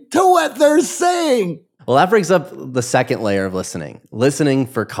listening to what they're saying. Well, that brings up the second layer of listening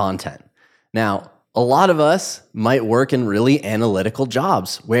for content. Now, a lot of us might work in really analytical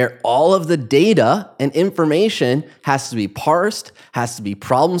jobs where all of the data and information has to be parsed, has to be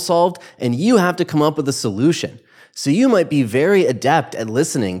problem solved, and you have to come up with a solution. So you might be very adept at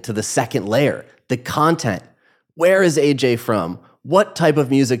listening to the second layer, the content. Where is AJ from? What type of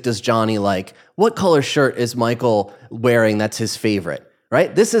music does Johnny like? What color shirt is Michael wearing that's his favorite,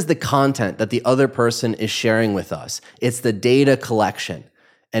 right? This is the content that the other person is sharing with us. It's the data collection.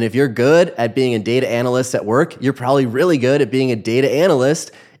 And if you're good at being a data analyst at work, you're probably really good at being a data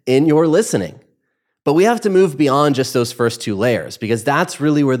analyst in your listening. But we have to move beyond just those first 2 layers because that's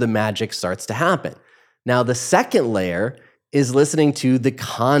really where the magic starts to happen. Now, the second layer is listening to the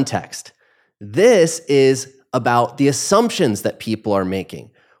context. This is about the assumptions that people are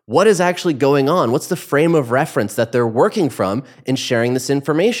making. What is actually going on? What's the frame of reference that they're working from in sharing this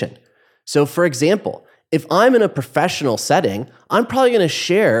information? So, for example, if I'm in a professional setting, I'm probably going to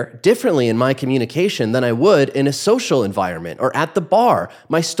share differently in my communication than I would in a social environment or at the bar.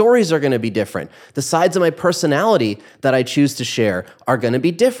 My stories are going to be different. The sides of my personality that I choose to share are going to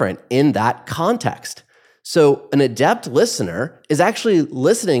be different in that context. So an adept listener is actually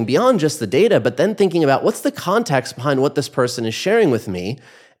listening beyond just the data, but then thinking about what's the context behind what this person is sharing with me,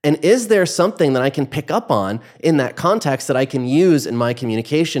 and is there something that I can pick up on in that context that I can use in my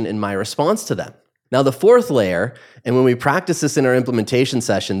communication, in my response to them? Now, the fourth layer, and when we practice this in our implementation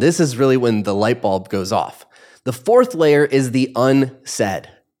session, this is really when the light bulb goes off. The fourth layer is the unsaid.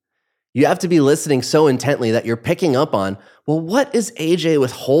 You have to be listening so intently that you're picking up on, well, what is AJ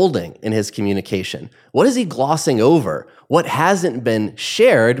withholding in his communication? What is he glossing over? What hasn't been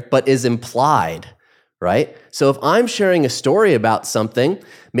shared but is implied, right? So if I'm sharing a story about something,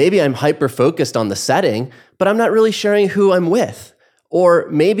 maybe I'm hyper-focused on the setting, but I'm not really sharing who I'm with. Or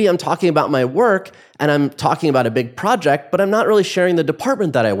maybe I'm talking about my work and I'm talking about a big project, but I'm not really sharing the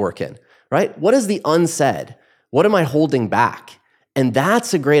department that I work in, right? What is the unsaid? What am I holding back? And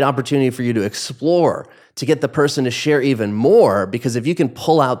that's a great opportunity for you to explore, to get the person to share even more, because if you can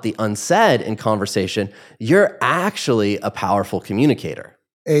pull out the unsaid in conversation, you're actually a powerful communicator.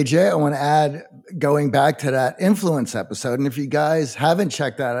 AJ, I want to add, going back to that influence episode, and if you guys haven't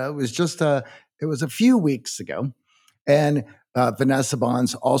checked that out, it was a few weeks ago, and Vanessa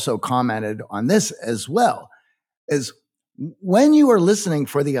Bonds also commented on this as well, is when you are listening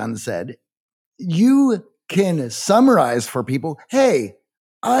for the unsaid, you can summarize for people, hey,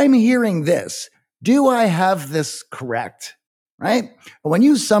 I'm hearing this. Do I have this correct? Right? When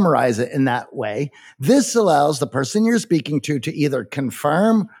you summarize it in that way, this allows the person you're speaking to either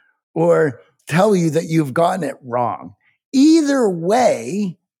confirm or tell you that you've gotten it wrong. Either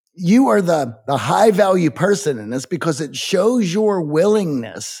way, you are the high value person in this because it shows your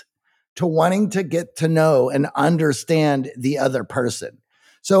willingness to wanting to get to know and understand the other person.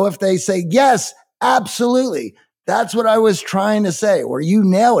 So if they say, yes, absolutely, that's what I was trying to say, or you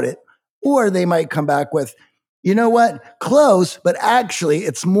nailed it, or they might come back with, you know what, close, but actually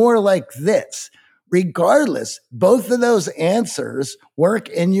it's more like this. Regardless, both of those answers work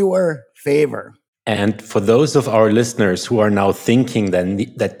in your favor. And for those of our listeners who are now thinking then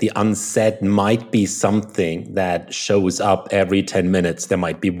that the unsaid might be something that shows up every 10 minutes, there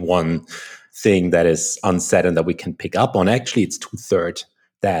might be one thing that is unsaid and that we can pick up on. Actually, it's 2/3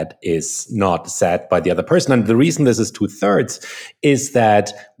 that is not said by the other person. And the reason this is 2/3 is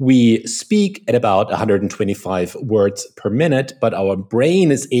that we speak at about 125 words per minute, but our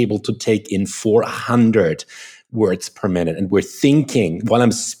brain is able to take in 400 words per minute. And we're thinking, while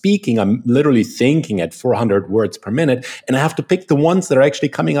I'm speaking, I'm literally thinking at 400 words per minute. And I have to pick the ones that are actually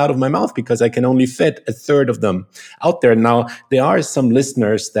coming out of my mouth because I can only fit 1/3 of them out there. Now, there are some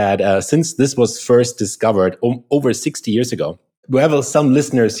listeners that since this was first discovered over 60 years ago, we have some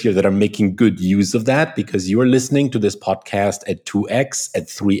listeners here that are making good use of that because you're listening to this podcast at 2x, at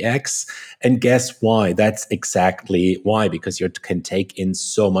 3x. And guess why? That's exactly why, because you can take in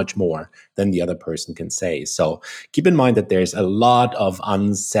so much more than the other person can say. So keep in mind that there's a lot of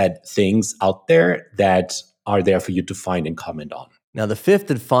unsaid things out there that are there for you to find and comment on. Now, the fifth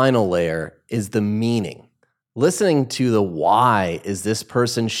and final layer is the meaning. Listening to the why is this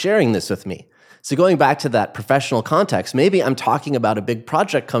person sharing this with me? So going back to that professional context, maybe I'm talking about a big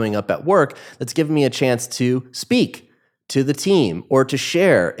project coming up at work that's giving me a chance to speak to the team or to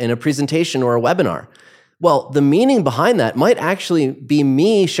share in a presentation or a webinar. Well, the meaning behind that might actually be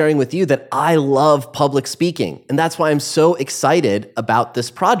me sharing with you that I love public speaking, and that's why I'm so excited about this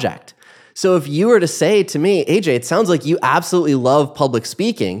project. So if you were to say to me, AJ, it sounds like you absolutely love public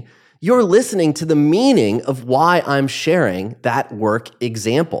speaking, you're listening to the meaning of why I'm sharing that work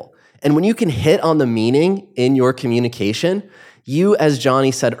example. And when you can hit on the meaning in your communication, you, as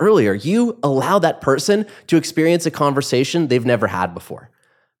Johnny said earlier, you allow that person to experience a conversation they've never had before.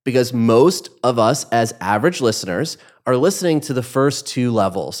 Because most of us as average listeners are listening to the first two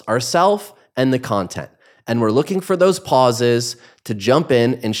levels, ourself and the content. And we're looking for those pauses to jump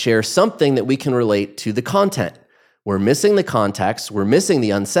in and share something that we can relate to the content. We're missing the context, we're missing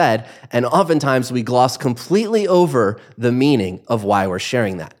the unsaid, and oftentimes we gloss completely over the meaning of why we're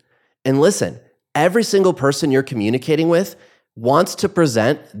sharing that. And listen, every single person you're communicating with wants to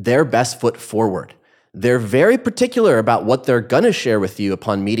present their best foot forward. They're very particular about what they're going to share with you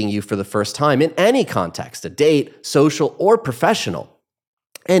upon meeting you for the first time in any context, a date, social, or professional.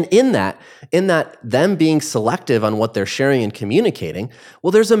 And in that them being selective on what they're sharing and communicating, well,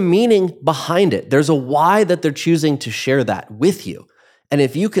 there's a meaning behind it. There's a why that they're choosing to share that with you. And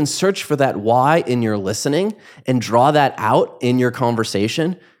if you can search for that why in your listening and draw that out in your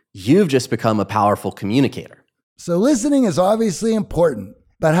conversation, you've just become a powerful communicator. So listening is obviously important,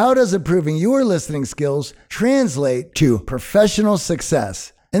 but how does improving your listening skills translate to professional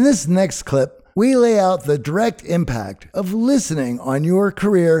success? In this next clip, we lay out the direct impact of listening on your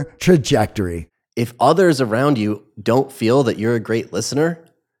career trajectory. If others around you don't feel that you're a great listener,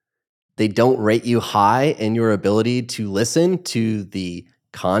 they don't rate you high in your ability to listen to the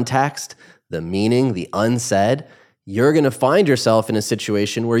context, the meaning, the unsaid, you're going to find yourself in a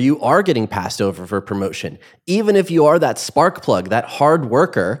situation where you are getting passed over for promotion. Even if you are that spark plug, that hard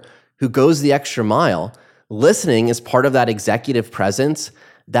worker who goes the extra mile, listening is part of that executive presence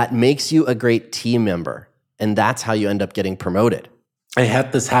that makes you a great team member. And that's how you end up getting promoted. I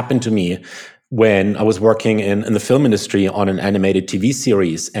had this happen to me when I was working in the film industry on an animated TV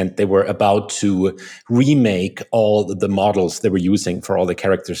series, and they were about to remake all the models they were using for all the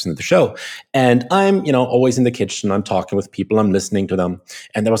characters in the show. And I'm, always in the kitchen, I'm talking with people, I'm listening to them.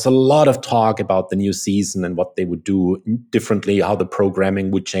 And there was a lot of talk about the new season and what they would do differently, how the programming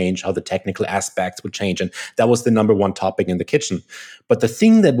would change, how the technical aspects would change. And that was the number one topic in the kitchen. But the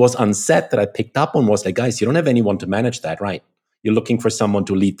thing that was unsaid that I picked up on was like, guys, you don't have anyone to manage that, right? You're looking for someone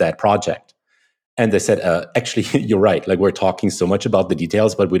to lead that project. And they said, actually, you're right. Like, we're talking so much about the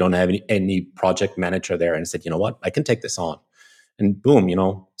details, but we don't have any project manager there. And I said, you know what? I can take this on. And boom,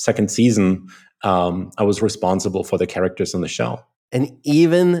 second season, I was responsible for the characters on the show. And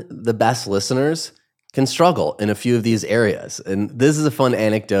even the best listeners can struggle in a few of these areas. And this is a fun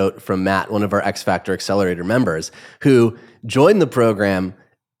anecdote from Matt, one of our X Factor Accelerator members, who joined the program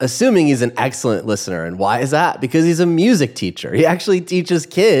assuming he's an excellent listener. And why is that? Because he's a music teacher. He actually teaches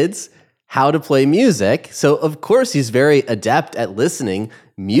kids how to play music. So of course he's very adept at listening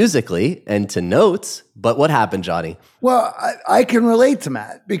musically and to notes. But what happened, Johnny? Well, I can relate to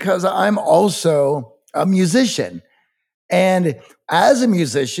Matt because I'm also a musician. And as a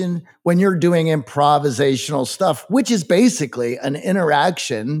musician, when you're doing improvisational stuff, which is basically an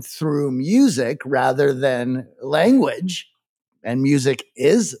interaction through music rather than language, and music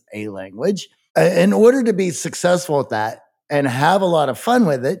is a language, in order to be successful at that and have a lot of fun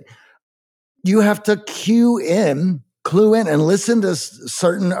with it, you have to clue in, and listen to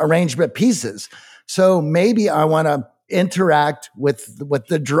certain arrangement pieces. So maybe I want to interact with what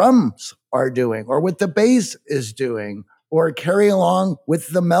the drums are doing, or what the bass is doing, or carry along with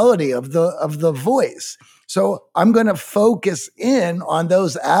the melody of the voice. So I'm going to focus in on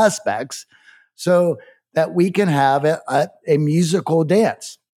those aspects so that we can have a musical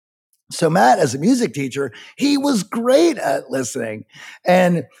dance. So Matt, as a music teacher, he was great at listening.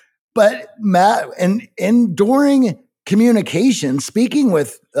 But Matt, and during communication, speaking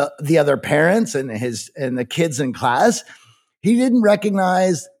with the other parents and the kids in class, he didn't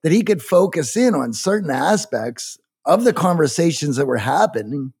recognize that he could focus in on certain aspects of the conversations that were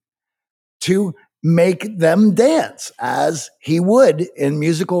happening to make them dance as he would in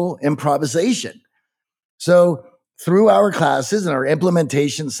musical improvisation. So through our classes and our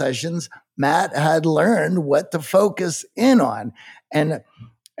implementation sessions, Matt had learned what to focus in on, and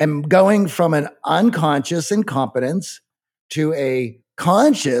going from an unconscious incompetence to a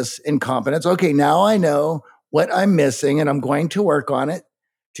conscious incompetence. Okay, now I know what I'm missing and I'm going to work on it,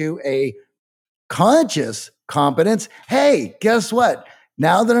 to a conscious competence. Hey, guess what?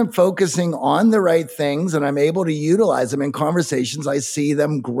 Now that I'm focusing on the right things and I'm able to utilize them in conversations, I see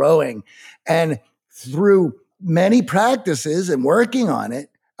them growing. And through many practices and working on it,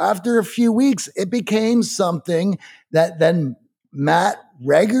 after a few weeks, it became something that then Matt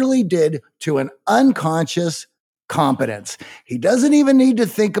regularly did to an unconscious competence. He doesn't even need to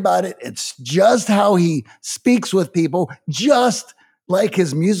think about it. It's just how he speaks with people, just like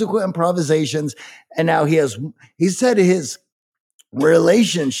his musical improvisations. And now he said his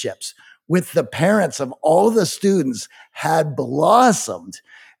relationships with the parents of all the students had blossomed.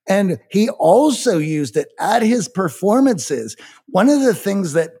 And he also used it at his performances. One of the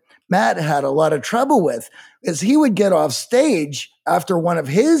things that Matt had a lot of trouble with is he would get off stage after one of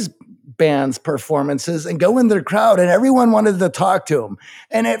his band's performances and go in the crowd, and everyone wanted to talk to him.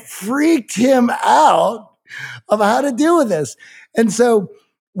 And it freaked him out of how to deal with this. And so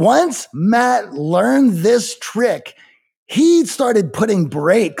once Matt learned this trick, he started putting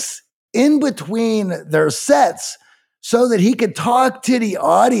breaks in between their sets so that he could talk to the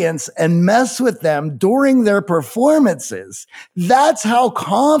audience and mess with them during their performances. That's how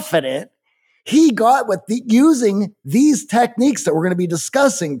confident he got with using these techniques that we're going to be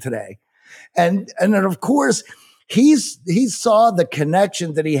discussing today. And then, of course, he saw the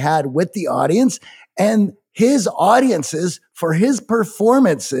connection that he had with the audience, and his audiences for his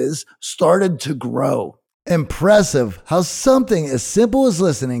performances started to grow. Impressive how something as simple as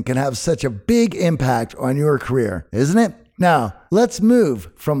listening can have such a big impact on your career, isn't it? Now, let's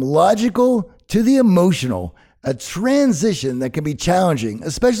move from logical to the emotional, a transition that can be challenging,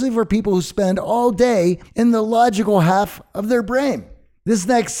 especially for people who spend all day in the logical half of their brain. This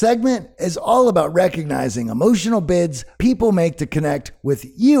next segment is all about recognizing emotional bids people make to connect with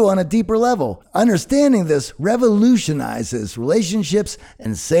you on a deeper level. Understanding this revolutionizes relationships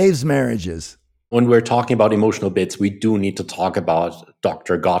and saves marriages. When we're talking about emotional bits, we do need to talk about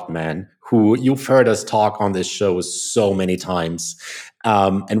Dr. Gottman, who you've heard us talk on this show so many times.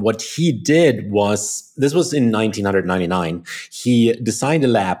 And what he did was, this was in 1999, he designed a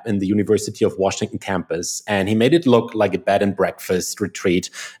lab in the University of Washington campus, and he made it look like a bed and breakfast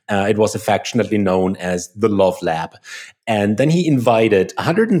retreat. It was affectionately known as the Love Lab. And then he invited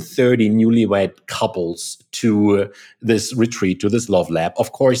 130 newlywed couples to this retreat, to this Love Lab.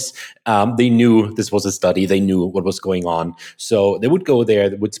 Of course, they knew this was a study. They knew what was going on. So they would go there,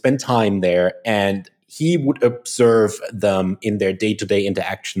 they would spend time there, and he would observe them in their day-to-day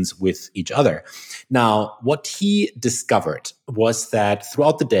interactions with each other. Now, what he discovered was that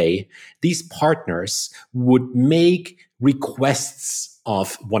throughout the day, these partners would make requests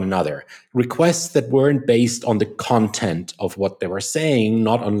of one another, requests that weren't based on the content of what they were saying,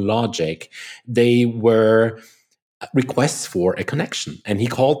 not on logic. They were requests for a connection, and he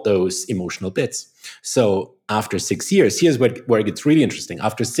called those emotional bits. So after 6 years, here's where it gets really interesting.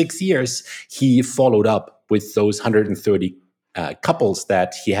 After 6 years, he followed up with those 130 couples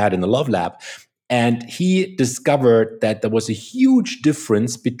that he had in the Love Lab, and he discovered that there was a huge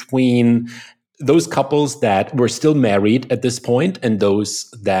difference between those couples that were still married at this point and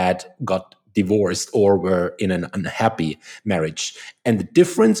those that got divorced or were in an unhappy marriage. And the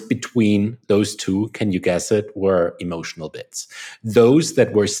difference between those two, can you guess it, were emotional bits. Those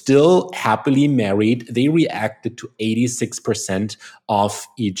that were still happily married, they reacted to 86% of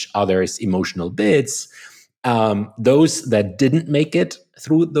each other's emotional bits. Those that didn't make it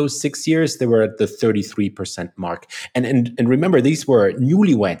through those 6 years, they were at the 33% mark. And remember, these were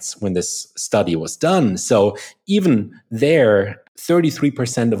newlyweds when this study was done. So even there,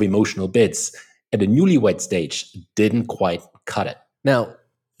 33% of emotional bits at a newlywed stage didn't quite cut it. Now,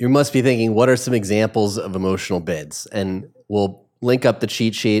 you must be thinking, what are some examples of emotional bids? And we'll link up the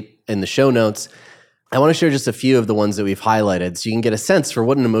cheat sheet in the show notes. I want to share just a few of the ones that we've highlighted so you can get a sense for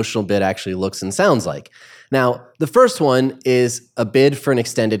what an emotional bid actually looks and sounds like. Now, the first one is a bid for an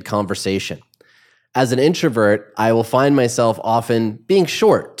extended conversation. As an introvert, I will find myself often being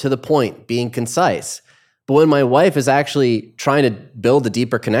short, to the point, being concise. But when my wife is actually trying to build a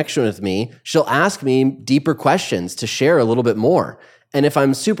deeper connection with me, she'll ask me deeper questions to share a little bit more. And if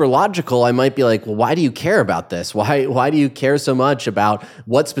I'm super logical, I might be like, well, why do you care about this? Why do you care so much about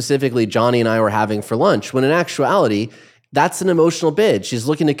what specifically Johnny and I were having for lunch? When in actuality, that's an emotional bid. She's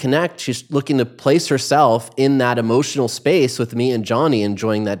looking to connect. She's looking to place herself in that emotional space with me and Johnny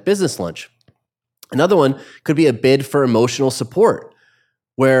enjoying that business lunch. Another one could be a bid for emotional support,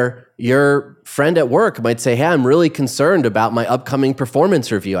 where your friend at work might say, hey, I'm really concerned about my upcoming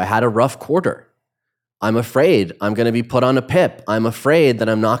performance review. I had a rough quarter. I'm afraid I'm going to be put on a PIP. I'm afraid that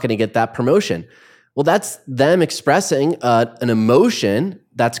I'm not going to get that promotion. Well, that's them expressing an emotion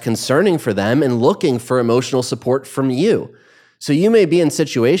that's concerning for them and looking for emotional support from you. So you may be in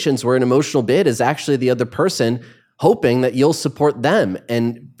situations where an emotional bid is actually the other person hoping that you'll support them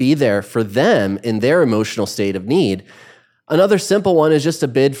and be there for them in their emotional state of need. Another simple one is just a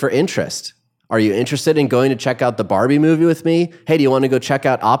bid for interest. Are you interested in going to check out the Barbie movie with me? Hey, do you want to go check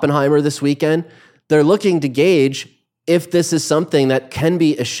out Oppenheimer this weekend? They're looking to gauge if this is something that can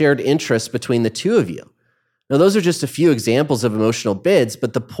be a shared interest between the two of you. Now, those are just a few examples of emotional bids,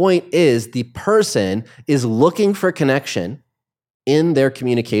 but the point is the person is looking for connection in their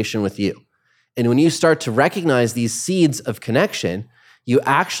communication with you. And when you start to recognize these seeds of connection, you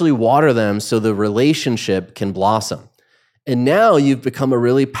actually water them so the relationship can blossom. And now you've become a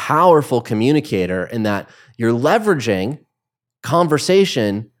really powerful communicator in that you're leveraging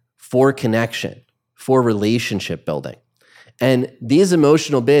conversation for connection, for relationship building. And these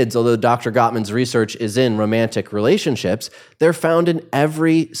emotional bids, although Dr. Gottman's research is in romantic relationships, they're found in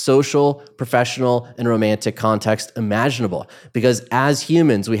every social, professional, and romantic context imaginable. Because as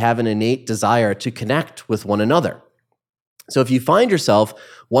humans, we have an innate desire to connect with one another. So if you find yourself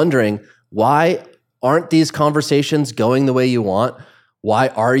wondering, why aren't these conversations going the way you want? Why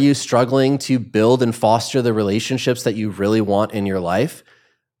are you struggling to build and foster the relationships that you really want in your life?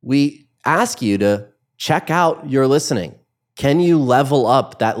 We ask you to check out your listening. Can you level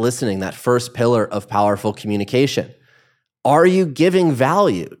up that listening, that first pillar of powerful communication? Are you giving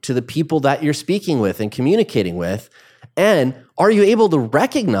value to the people that you're speaking with and communicating with? And are you able to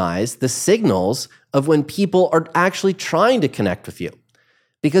recognize the signals of when people are actually trying to connect with you?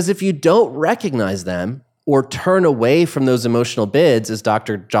 Because if you don't recognize them or turn away from those emotional bids, as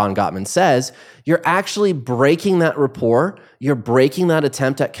Dr. John Gottman says, you're actually breaking that rapport, you're breaking that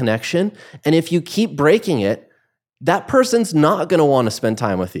attempt at connection. And if you keep breaking it, that person's not going to want to spend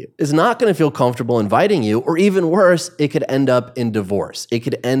time with you, is not going to feel comfortable inviting you, or even worse, it could end up in divorce. It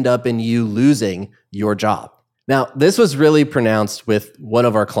could end up in you losing your job. Now, this was really pronounced with one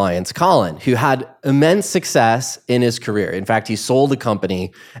of our clients, Colin, who had immense success in his career. In fact, he sold a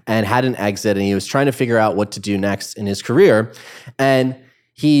company and had an exit, and he was trying to figure out what to do next in his career. And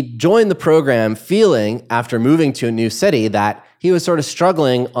he joined the program feeling, after moving to a new city, that he was sort of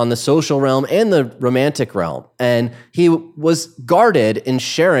struggling on the social realm and the romantic realm. And he was guarded in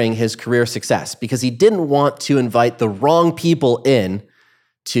sharing his career success because he didn't want to invite the wrong people in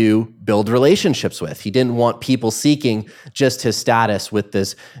to build relationships with. He didn't want people seeking just his status with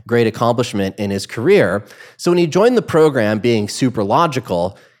this great accomplishment in his career. So when he joined the program being super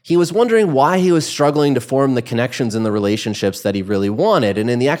logical, he was wondering why he was struggling to form the connections and the relationships that he really wanted. And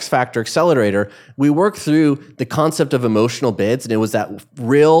in the X Factor Accelerator, we worked through the concept of emotional bids, and it was that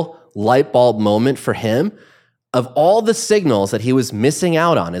real light bulb moment for him of all the signals that he was missing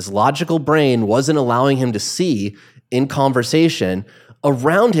out on. His logical brain wasn't allowing him to see in conversation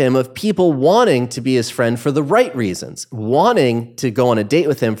around him of people wanting to be his friend for the right reasons, wanting to go on a date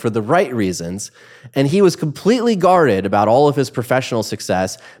with him for the right reasons. And he was completely guarded about all of his professional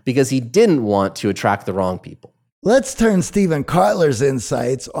success because he didn't want to attract the wrong people. Let's turn Stephen Kotler's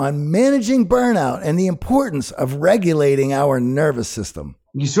insights on managing burnout and the importance of regulating our nervous system.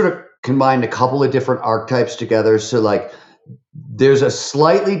 You sort of combined a couple of different archetypes together. So like there's a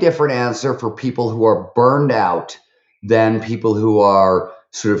slightly different answer for people who are burned out than people who are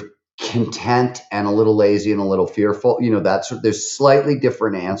sort of content and a little lazy and a little fearful. There's slightly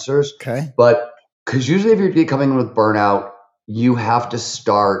different answers. Okay. But because usually if you're coming in with burnout, you have to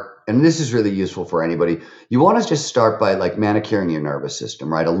start, and this is really useful for anybody. You want to just start by like manicuring your nervous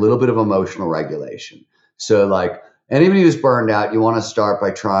system, right? A little bit of emotional regulation. So like anybody who's burned out, you want to start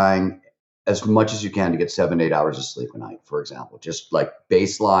by trying as much as you can to get 7 to 8 hours of sleep a night, for example. Just like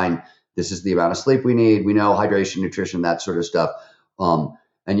baseline, this is the amount of sleep we need. We know hydration, nutrition, that sort of stuff.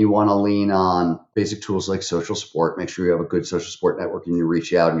 And you want to lean on basic tools like social support. Make sure you have a good social support network and you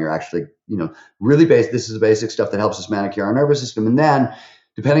reach out and you're actually, really this is the basic stuff that helps us manicure our nervous system. And then,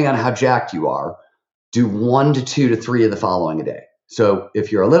 depending on how jacked you are, do 1 to 2 to 3 of the following a day. So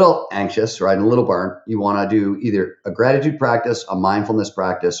if you're a little anxious, right, and a little burnt, you want to do either a gratitude practice, a mindfulness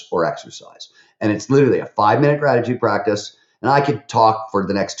practice, or exercise. And it's literally a 5-minute gratitude practice. And I could talk for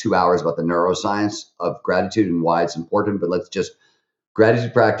the next 2 hours about the neuroscience of gratitude and why it's important, but let's just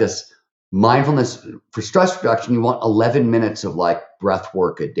gratitude practice. Mindfulness for stress reduction, you want 11 minutes of like breath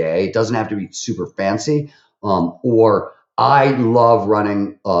work a day. It doesn't have to be super fancy. Or I love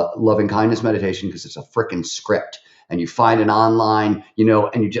running loving kindness meditation because it's a freaking script. And you find an online,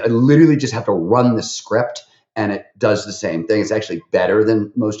 and you literally just have to run the script and it does the same thing. It's actually better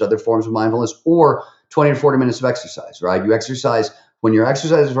than most other forms of mindfulness. Or 20 to 40 minutes of exercise, right? You exercise. When you're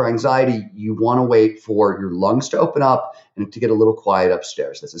exercising for anxiety, you want to wait for your lungs to open up and to get a little quiet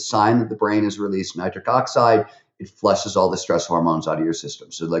upstairs. That's a sign that the brain has released nitric oxide. It flushes all the stress hormones out of your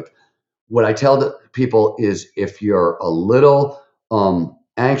system. So like what I tell the people is if you're a little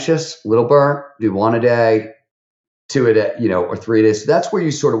anxious, a little burnt, do 1 a day, 2 a day, or 3 days. So that's where you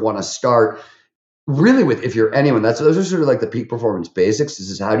sort of want to start. Really, with if you're anyone, those are sort of like the peak performance basics. This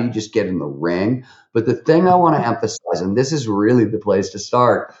is how do you just get in the ring. But the thing I want to emphasize, and this is really the place to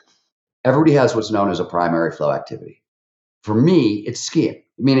start, everybody has what's known as a primary flow activity. For me, it's skiing,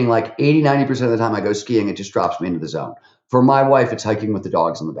 meaning like 80, 90% of the time I go skiing, it just drops me into the zone. For my wife, it's hiking with the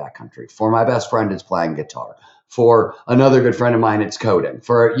dogs in the backcountry. For my best friend, it's playing guitar. For another good friend of mine, it's coding.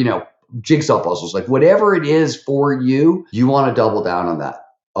 For, jigsaw puzzles, like whatever it is for you, you want to double down on that.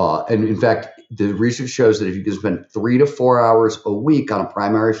 And in fact, the research shows that if you can spend 3 to 4 hours a week on a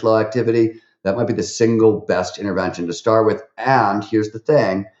primary flow activity, that might be the single best intervention to start with. And here's the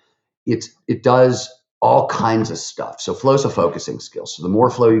thing, it does all kinds of stuff. So flow's a focusing skill. So the more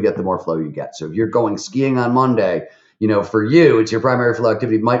flow you get, the more flow you get. So if you're going skiing on Monday, for you, it's your primary flow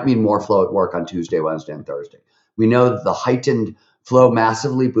activity. It might mean more flow at work on Tuesday, Wednesday, and Thursday. We know that the heightened flow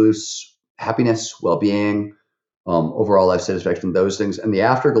massively boosts happiness, well-being, overall life satisfaction, those things. And the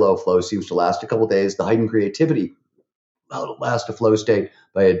afterglow flow seems to last a couple of days. The heightened creativity will last a flow state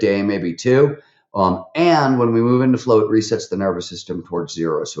by a day, maybe 2. And when we move into flow, it resets the nervous system towards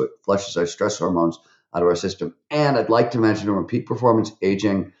 0. So it flushes our stress hormones out of our system. And I'd like to mention from a peak performance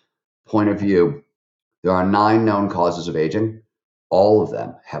aging point of view, there are 9 known causes of aging. All of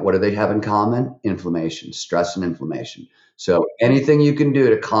them, what do they have in common? Inflammation, stress and inflammation. So anything you can do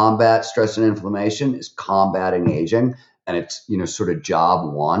to combat stress and inflammation is combating aging. And it's, sort of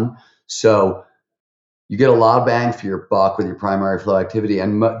job one. So you get a lot of bang for your buck with your primary flow activity.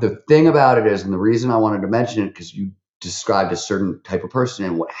 And the thing about it is, and the reason I wanted to mention it, because you described a certain type of person.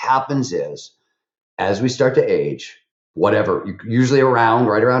 And what happens is, as we start to age, whatever, usually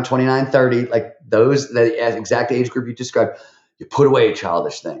right around 29, 30, like the exact age group you described, you put away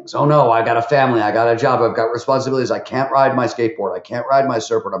childish things. Oh no, I got a family, I got a job, I've got responsibilities. I can't ride my skateboard, I can't ride my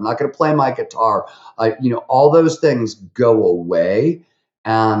surfboard, I'm not going to play my guitar. All those things go away,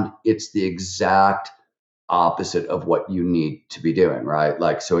 and it's the exact opposite of what you need to be doing, right?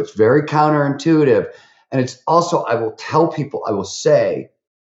 Like, so it's very counterintuitive. And it's also, I will say,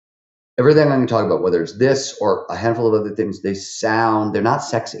 everything I'm going to talk about, whether it's this or a handful of other things, they're not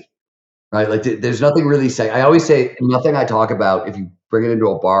sexy. Right? Like there's nothing really sexy. I always say nothing I talk about, if you bring it into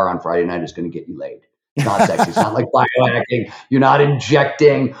a bar on Friday night, is going to get you laid. It's not sexy. It's not like biohacking. You're not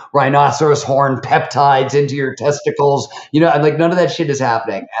injecting rhinoceros horn peptides into your testicles. And like none of that shit is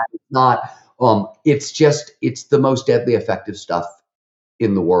happening. And it's not, it's the most deadly effective stuff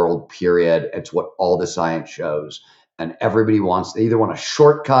in the world, period. It's what all the science shows. And everybody they either want a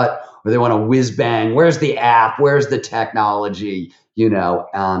shortcut or they want a whiz bang. Where's the app? Where's the technology?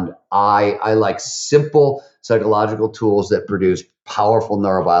 And I like simple psychological tools that produce powerful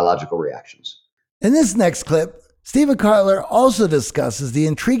neurobiological reactions. In this next clip, Stephen Kotler also discusses the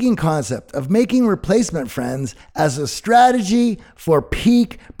intriguing concept of making replacement friends as a strategy for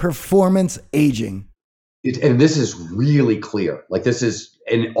peak performance aging. and this is really clear. Like this is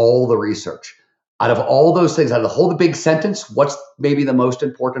in all the research. Out of all those things, out of the whole the big sentence, what's maybe the most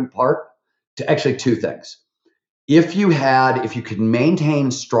important part? To actually two things. If you could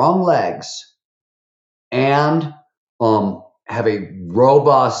maintain strong legs and have a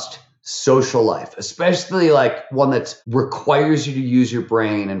robust social life, especially like one that requires you to use your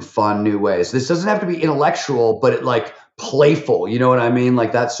brain in fun new ways. This doesn't have to be intellectual, but it like playful. You know what I mean?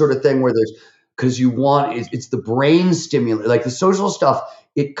 Like that sort of thing where because you want it's the brain stimulate, like the social stuff.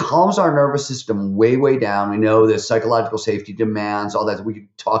 It calms our nervous system way, way down. We know the psychological safety demands, all that. We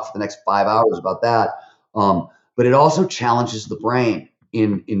could talk for the next 5 hours about that. But it also challenges the brain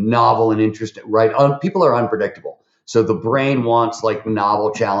in novel and interesting, right? People are unpredictable. So the brain wants like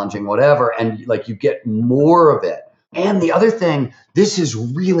novel, challenging, whatever, and like you get more of it. And the other thing, this is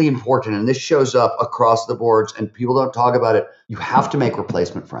really important, and this shows up across the boards, and people don't talk about it. You have to make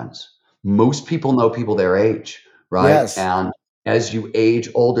replacement friends. Most people know people their age, right? Yes. And as you age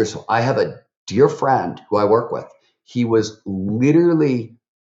older, so I have a dear friend who I work with. He was literally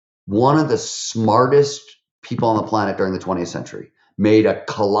one of the smartest people on the planet during the 20th century. Made a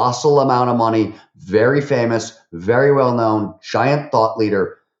colossal amount of money, very famous, very well known, giant thought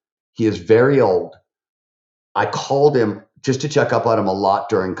leader. He is very old. I called him just to check up on him a lot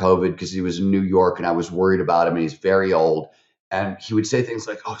during COVID because he was in New York and I was worried about him and he's very old. And he would say things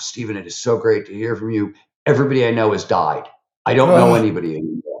like, "Oh, Stephen, it is so great to hear from you. Everybody I know has died. I don't know anybody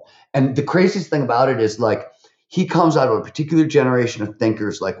anymore." And the craziest thing about it is like, he comes out of a particular generation of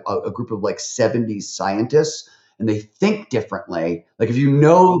thinkers, like a group of like 70s scientists, and they think differently. Like if you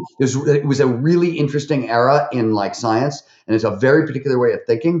know, it was a really interesting era in like science, and it's a very particular way of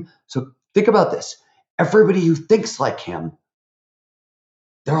thinking. So think about this. Everybody who thinks like him,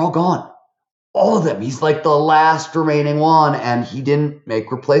 they're all gone. All of them. He's like the last remaining one, and he didn't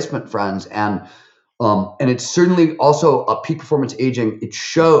make replacement friends. And it's certainly also a peak performance aging. It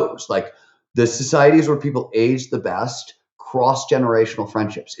shows like the societies where people age the best, cross-generational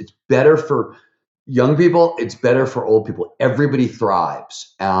friendships. It's better for young people. It's better for old people. Everybody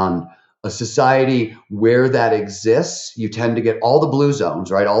thrives. And a society where that exists, you tend to get all the blue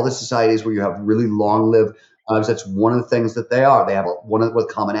zones, right? All the societies where you have really long-lived lives. That's one of the things that they are. They have one of the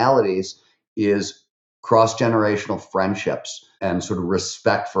commonalities is cross-generational friendships and sort of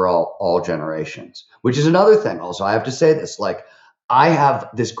respect for all generations, which is another thing. Also, I have to say this, like, I have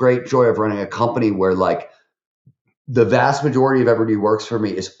this great joy of running a company where like the vast majority of everybody who works for me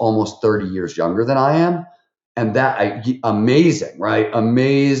is almost 30 years younger than I am. And amazing, right?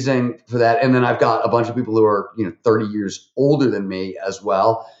 Amazing for that. And then I've got a bunch of people who are, 30 years older than me as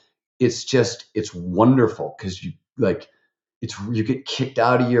well. It's wonderful because you get kicked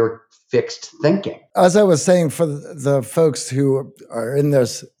out of your fixed thinking. As I was saying, for the folks who are in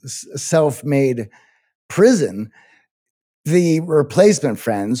this self-made prison, the replacement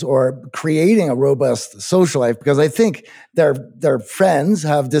friends or creating a robust social life, because I think their friends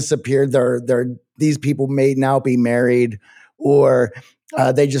have disappeared. These people may now be married, or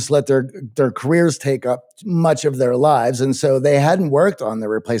they just let their careers take up much of their lives. And so they hadn't worked on their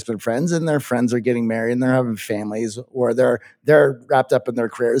replacement friends, and their friends are getting married and they're having families, or they're wrapped up in their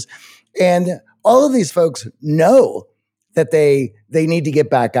careers. And all of these folks know that they need to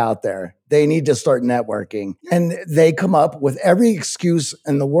get back out there. They need to start networking. And they come up with every excuse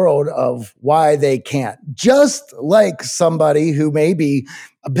in the world of why they can't. Just like somebody who may be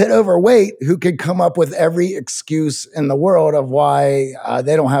a bit overweight who could come up with every excuse in the world of why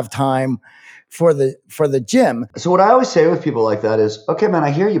they don't have time for the gym. So what I always say with people like that is, okay, man,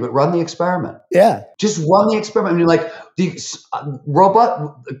 I hear you, but run the experiment. Yeah. Just run the experiment. I mean, like the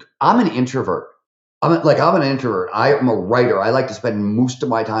robot, I'm an introvert. I'm an introvert. I'm a writer. I like to spend most of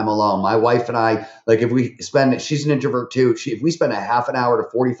my time alone. My wife and I, like she's an introvert too. If we spend a half an hour to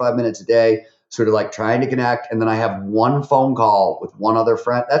 45 minutes a day, sort of like trying to connect, and then I have one phone call with one other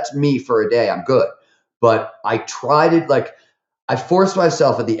friend, that's me for a day. I'm good. But I I force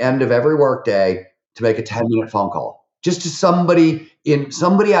myself at the end of every workday to make a 10-minute phone call just to somebody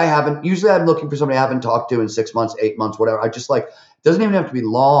I haven't, usually I'm looking for somebody I haven't talked to in 6 months, 8 months, whatever. I just it doesn't even have to be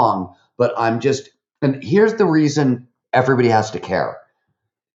long, but and here's the reason everybody has to care.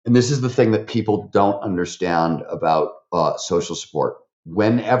 And this is the thing that people don't understand about social support.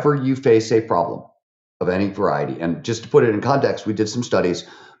 Whenever you face a problem of any variety, and just to put it in context, we did some studies.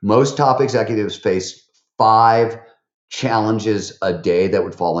 Most top executives face 5 challenges a day that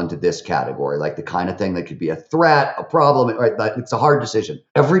would fall into this category, like the kind of thing that could be a threat, a problem, right? It's a hard decision.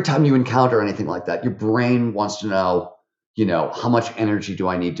 Every time you encounter anything like that, your brain wants to know, how much energy do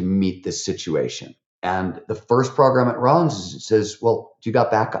I need to meet this situation? And the first program it runs is it says, well, do you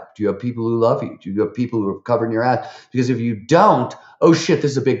got backup? Do you have people who love you? Do you have people who are covering your ass? Because if you don't, oh shit, this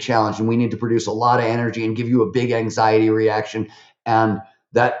is a big challenge and we need to produce a lot of energy and give you a big anxiety reaction. And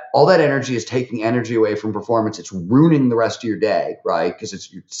that all that energy is taking energy away from performance. It's ruining the rest of your day, right?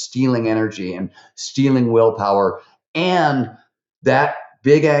 Because you're stealing energy and stealing willpower. And that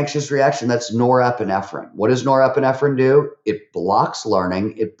big anxious reaction, that's norepinephrine. What does norepinephrine do? It blocks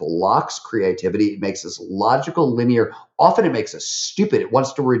learning. It blocks creativity. It makes us logical, linear. Often it makes us stupid. It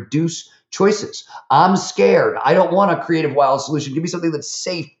wants to reduce choices. I'm scared. I don't want a creative, wild solution. Give me something that's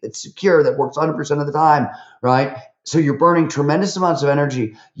safe, that's secure, that works 100% of the time, right? So you're burning tremendous amounts of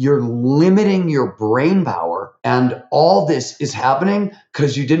energy. You're limiting your brain power. And all this is happening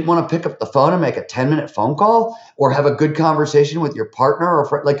because you didn't want to pick up the phone and make a 10-minute phone call or have a good conversation with your partner or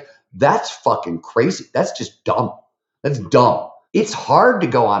friend. Like, that's fucking crazy. That's just dumb. That's dumb. It's hard to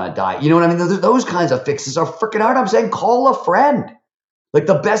go on a diet. You know what I mean? Those kinds of fixes are freaking hard. I'm saying call a friend. Like,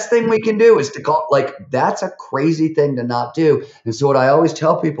 the best thing we can do is to call, like, that's a crazy thing to not do. And so what I always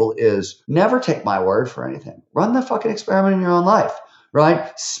tell people is never take my word for anything. Run the fucking experiment in your own life,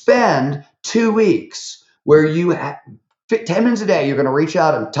 right? Spend 2 weeks where you 10 minutes a day, you're going to reach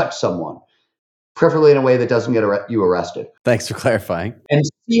out and touch someone, preferably in a way that doesn't get you arrested. Thanks for clarifying. And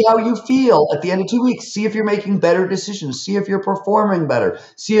see how you feel at the end of 2 weeks. See if you're making better decisions. See if you're performing better.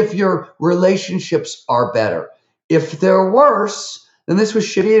 See if your relationships are better. If they're worse, then this was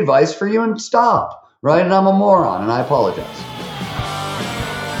shitty advice for you and stop, right? And I'm a moron and I apologize.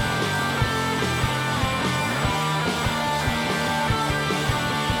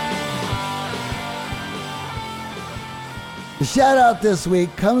 The shout out this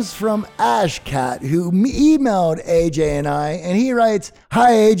week comes from Ashcat, who emailed AJ and I, and he writes,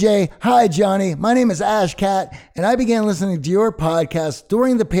 "Hi AJ, hi Johnny, my name is Ashcat, and I began listening to your podcast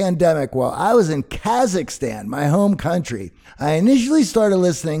during the pandemic while I was in Kazakhstan, my home country. I initially started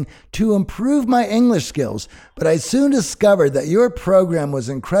listening to improve my English skills, but I soon discovered that your program was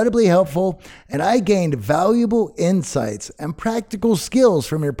incredibly helpful, and I gained valuable insights and practical skills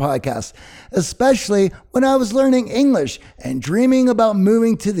from your podcast, especially when I was learning English and dreaming about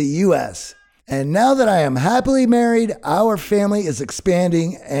moving to the US. And now that I am happily married, our family is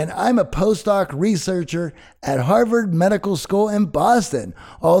expanding, and I'm a postdoc researcher at Harvard Medical School in Boston.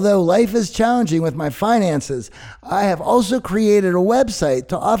 Although life is challenging with my finances, I have also created a website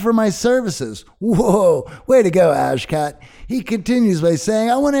to offer my services." Whoa, way to go, Ashcat. He continues by saying,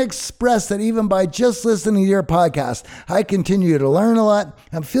 "I want to express that even by just listening to your podcast, I continue to learn a lot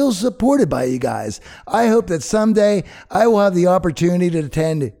and feel supported by you guys. I hope that someday I will have the opportunity to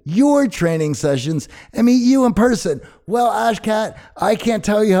attend your training sessions and meet you in person." Well, Ashcat, I can't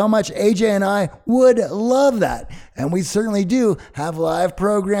tell you how much AJ and I would love that. And we certainly do have live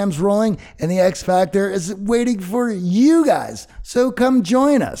programs rolling, and the X Factor is waiting for you guys. So come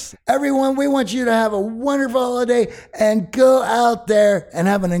join us. Everyone, we want you to have a wonderful holiday and go out there and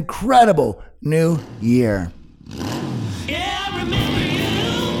have an incredible new year.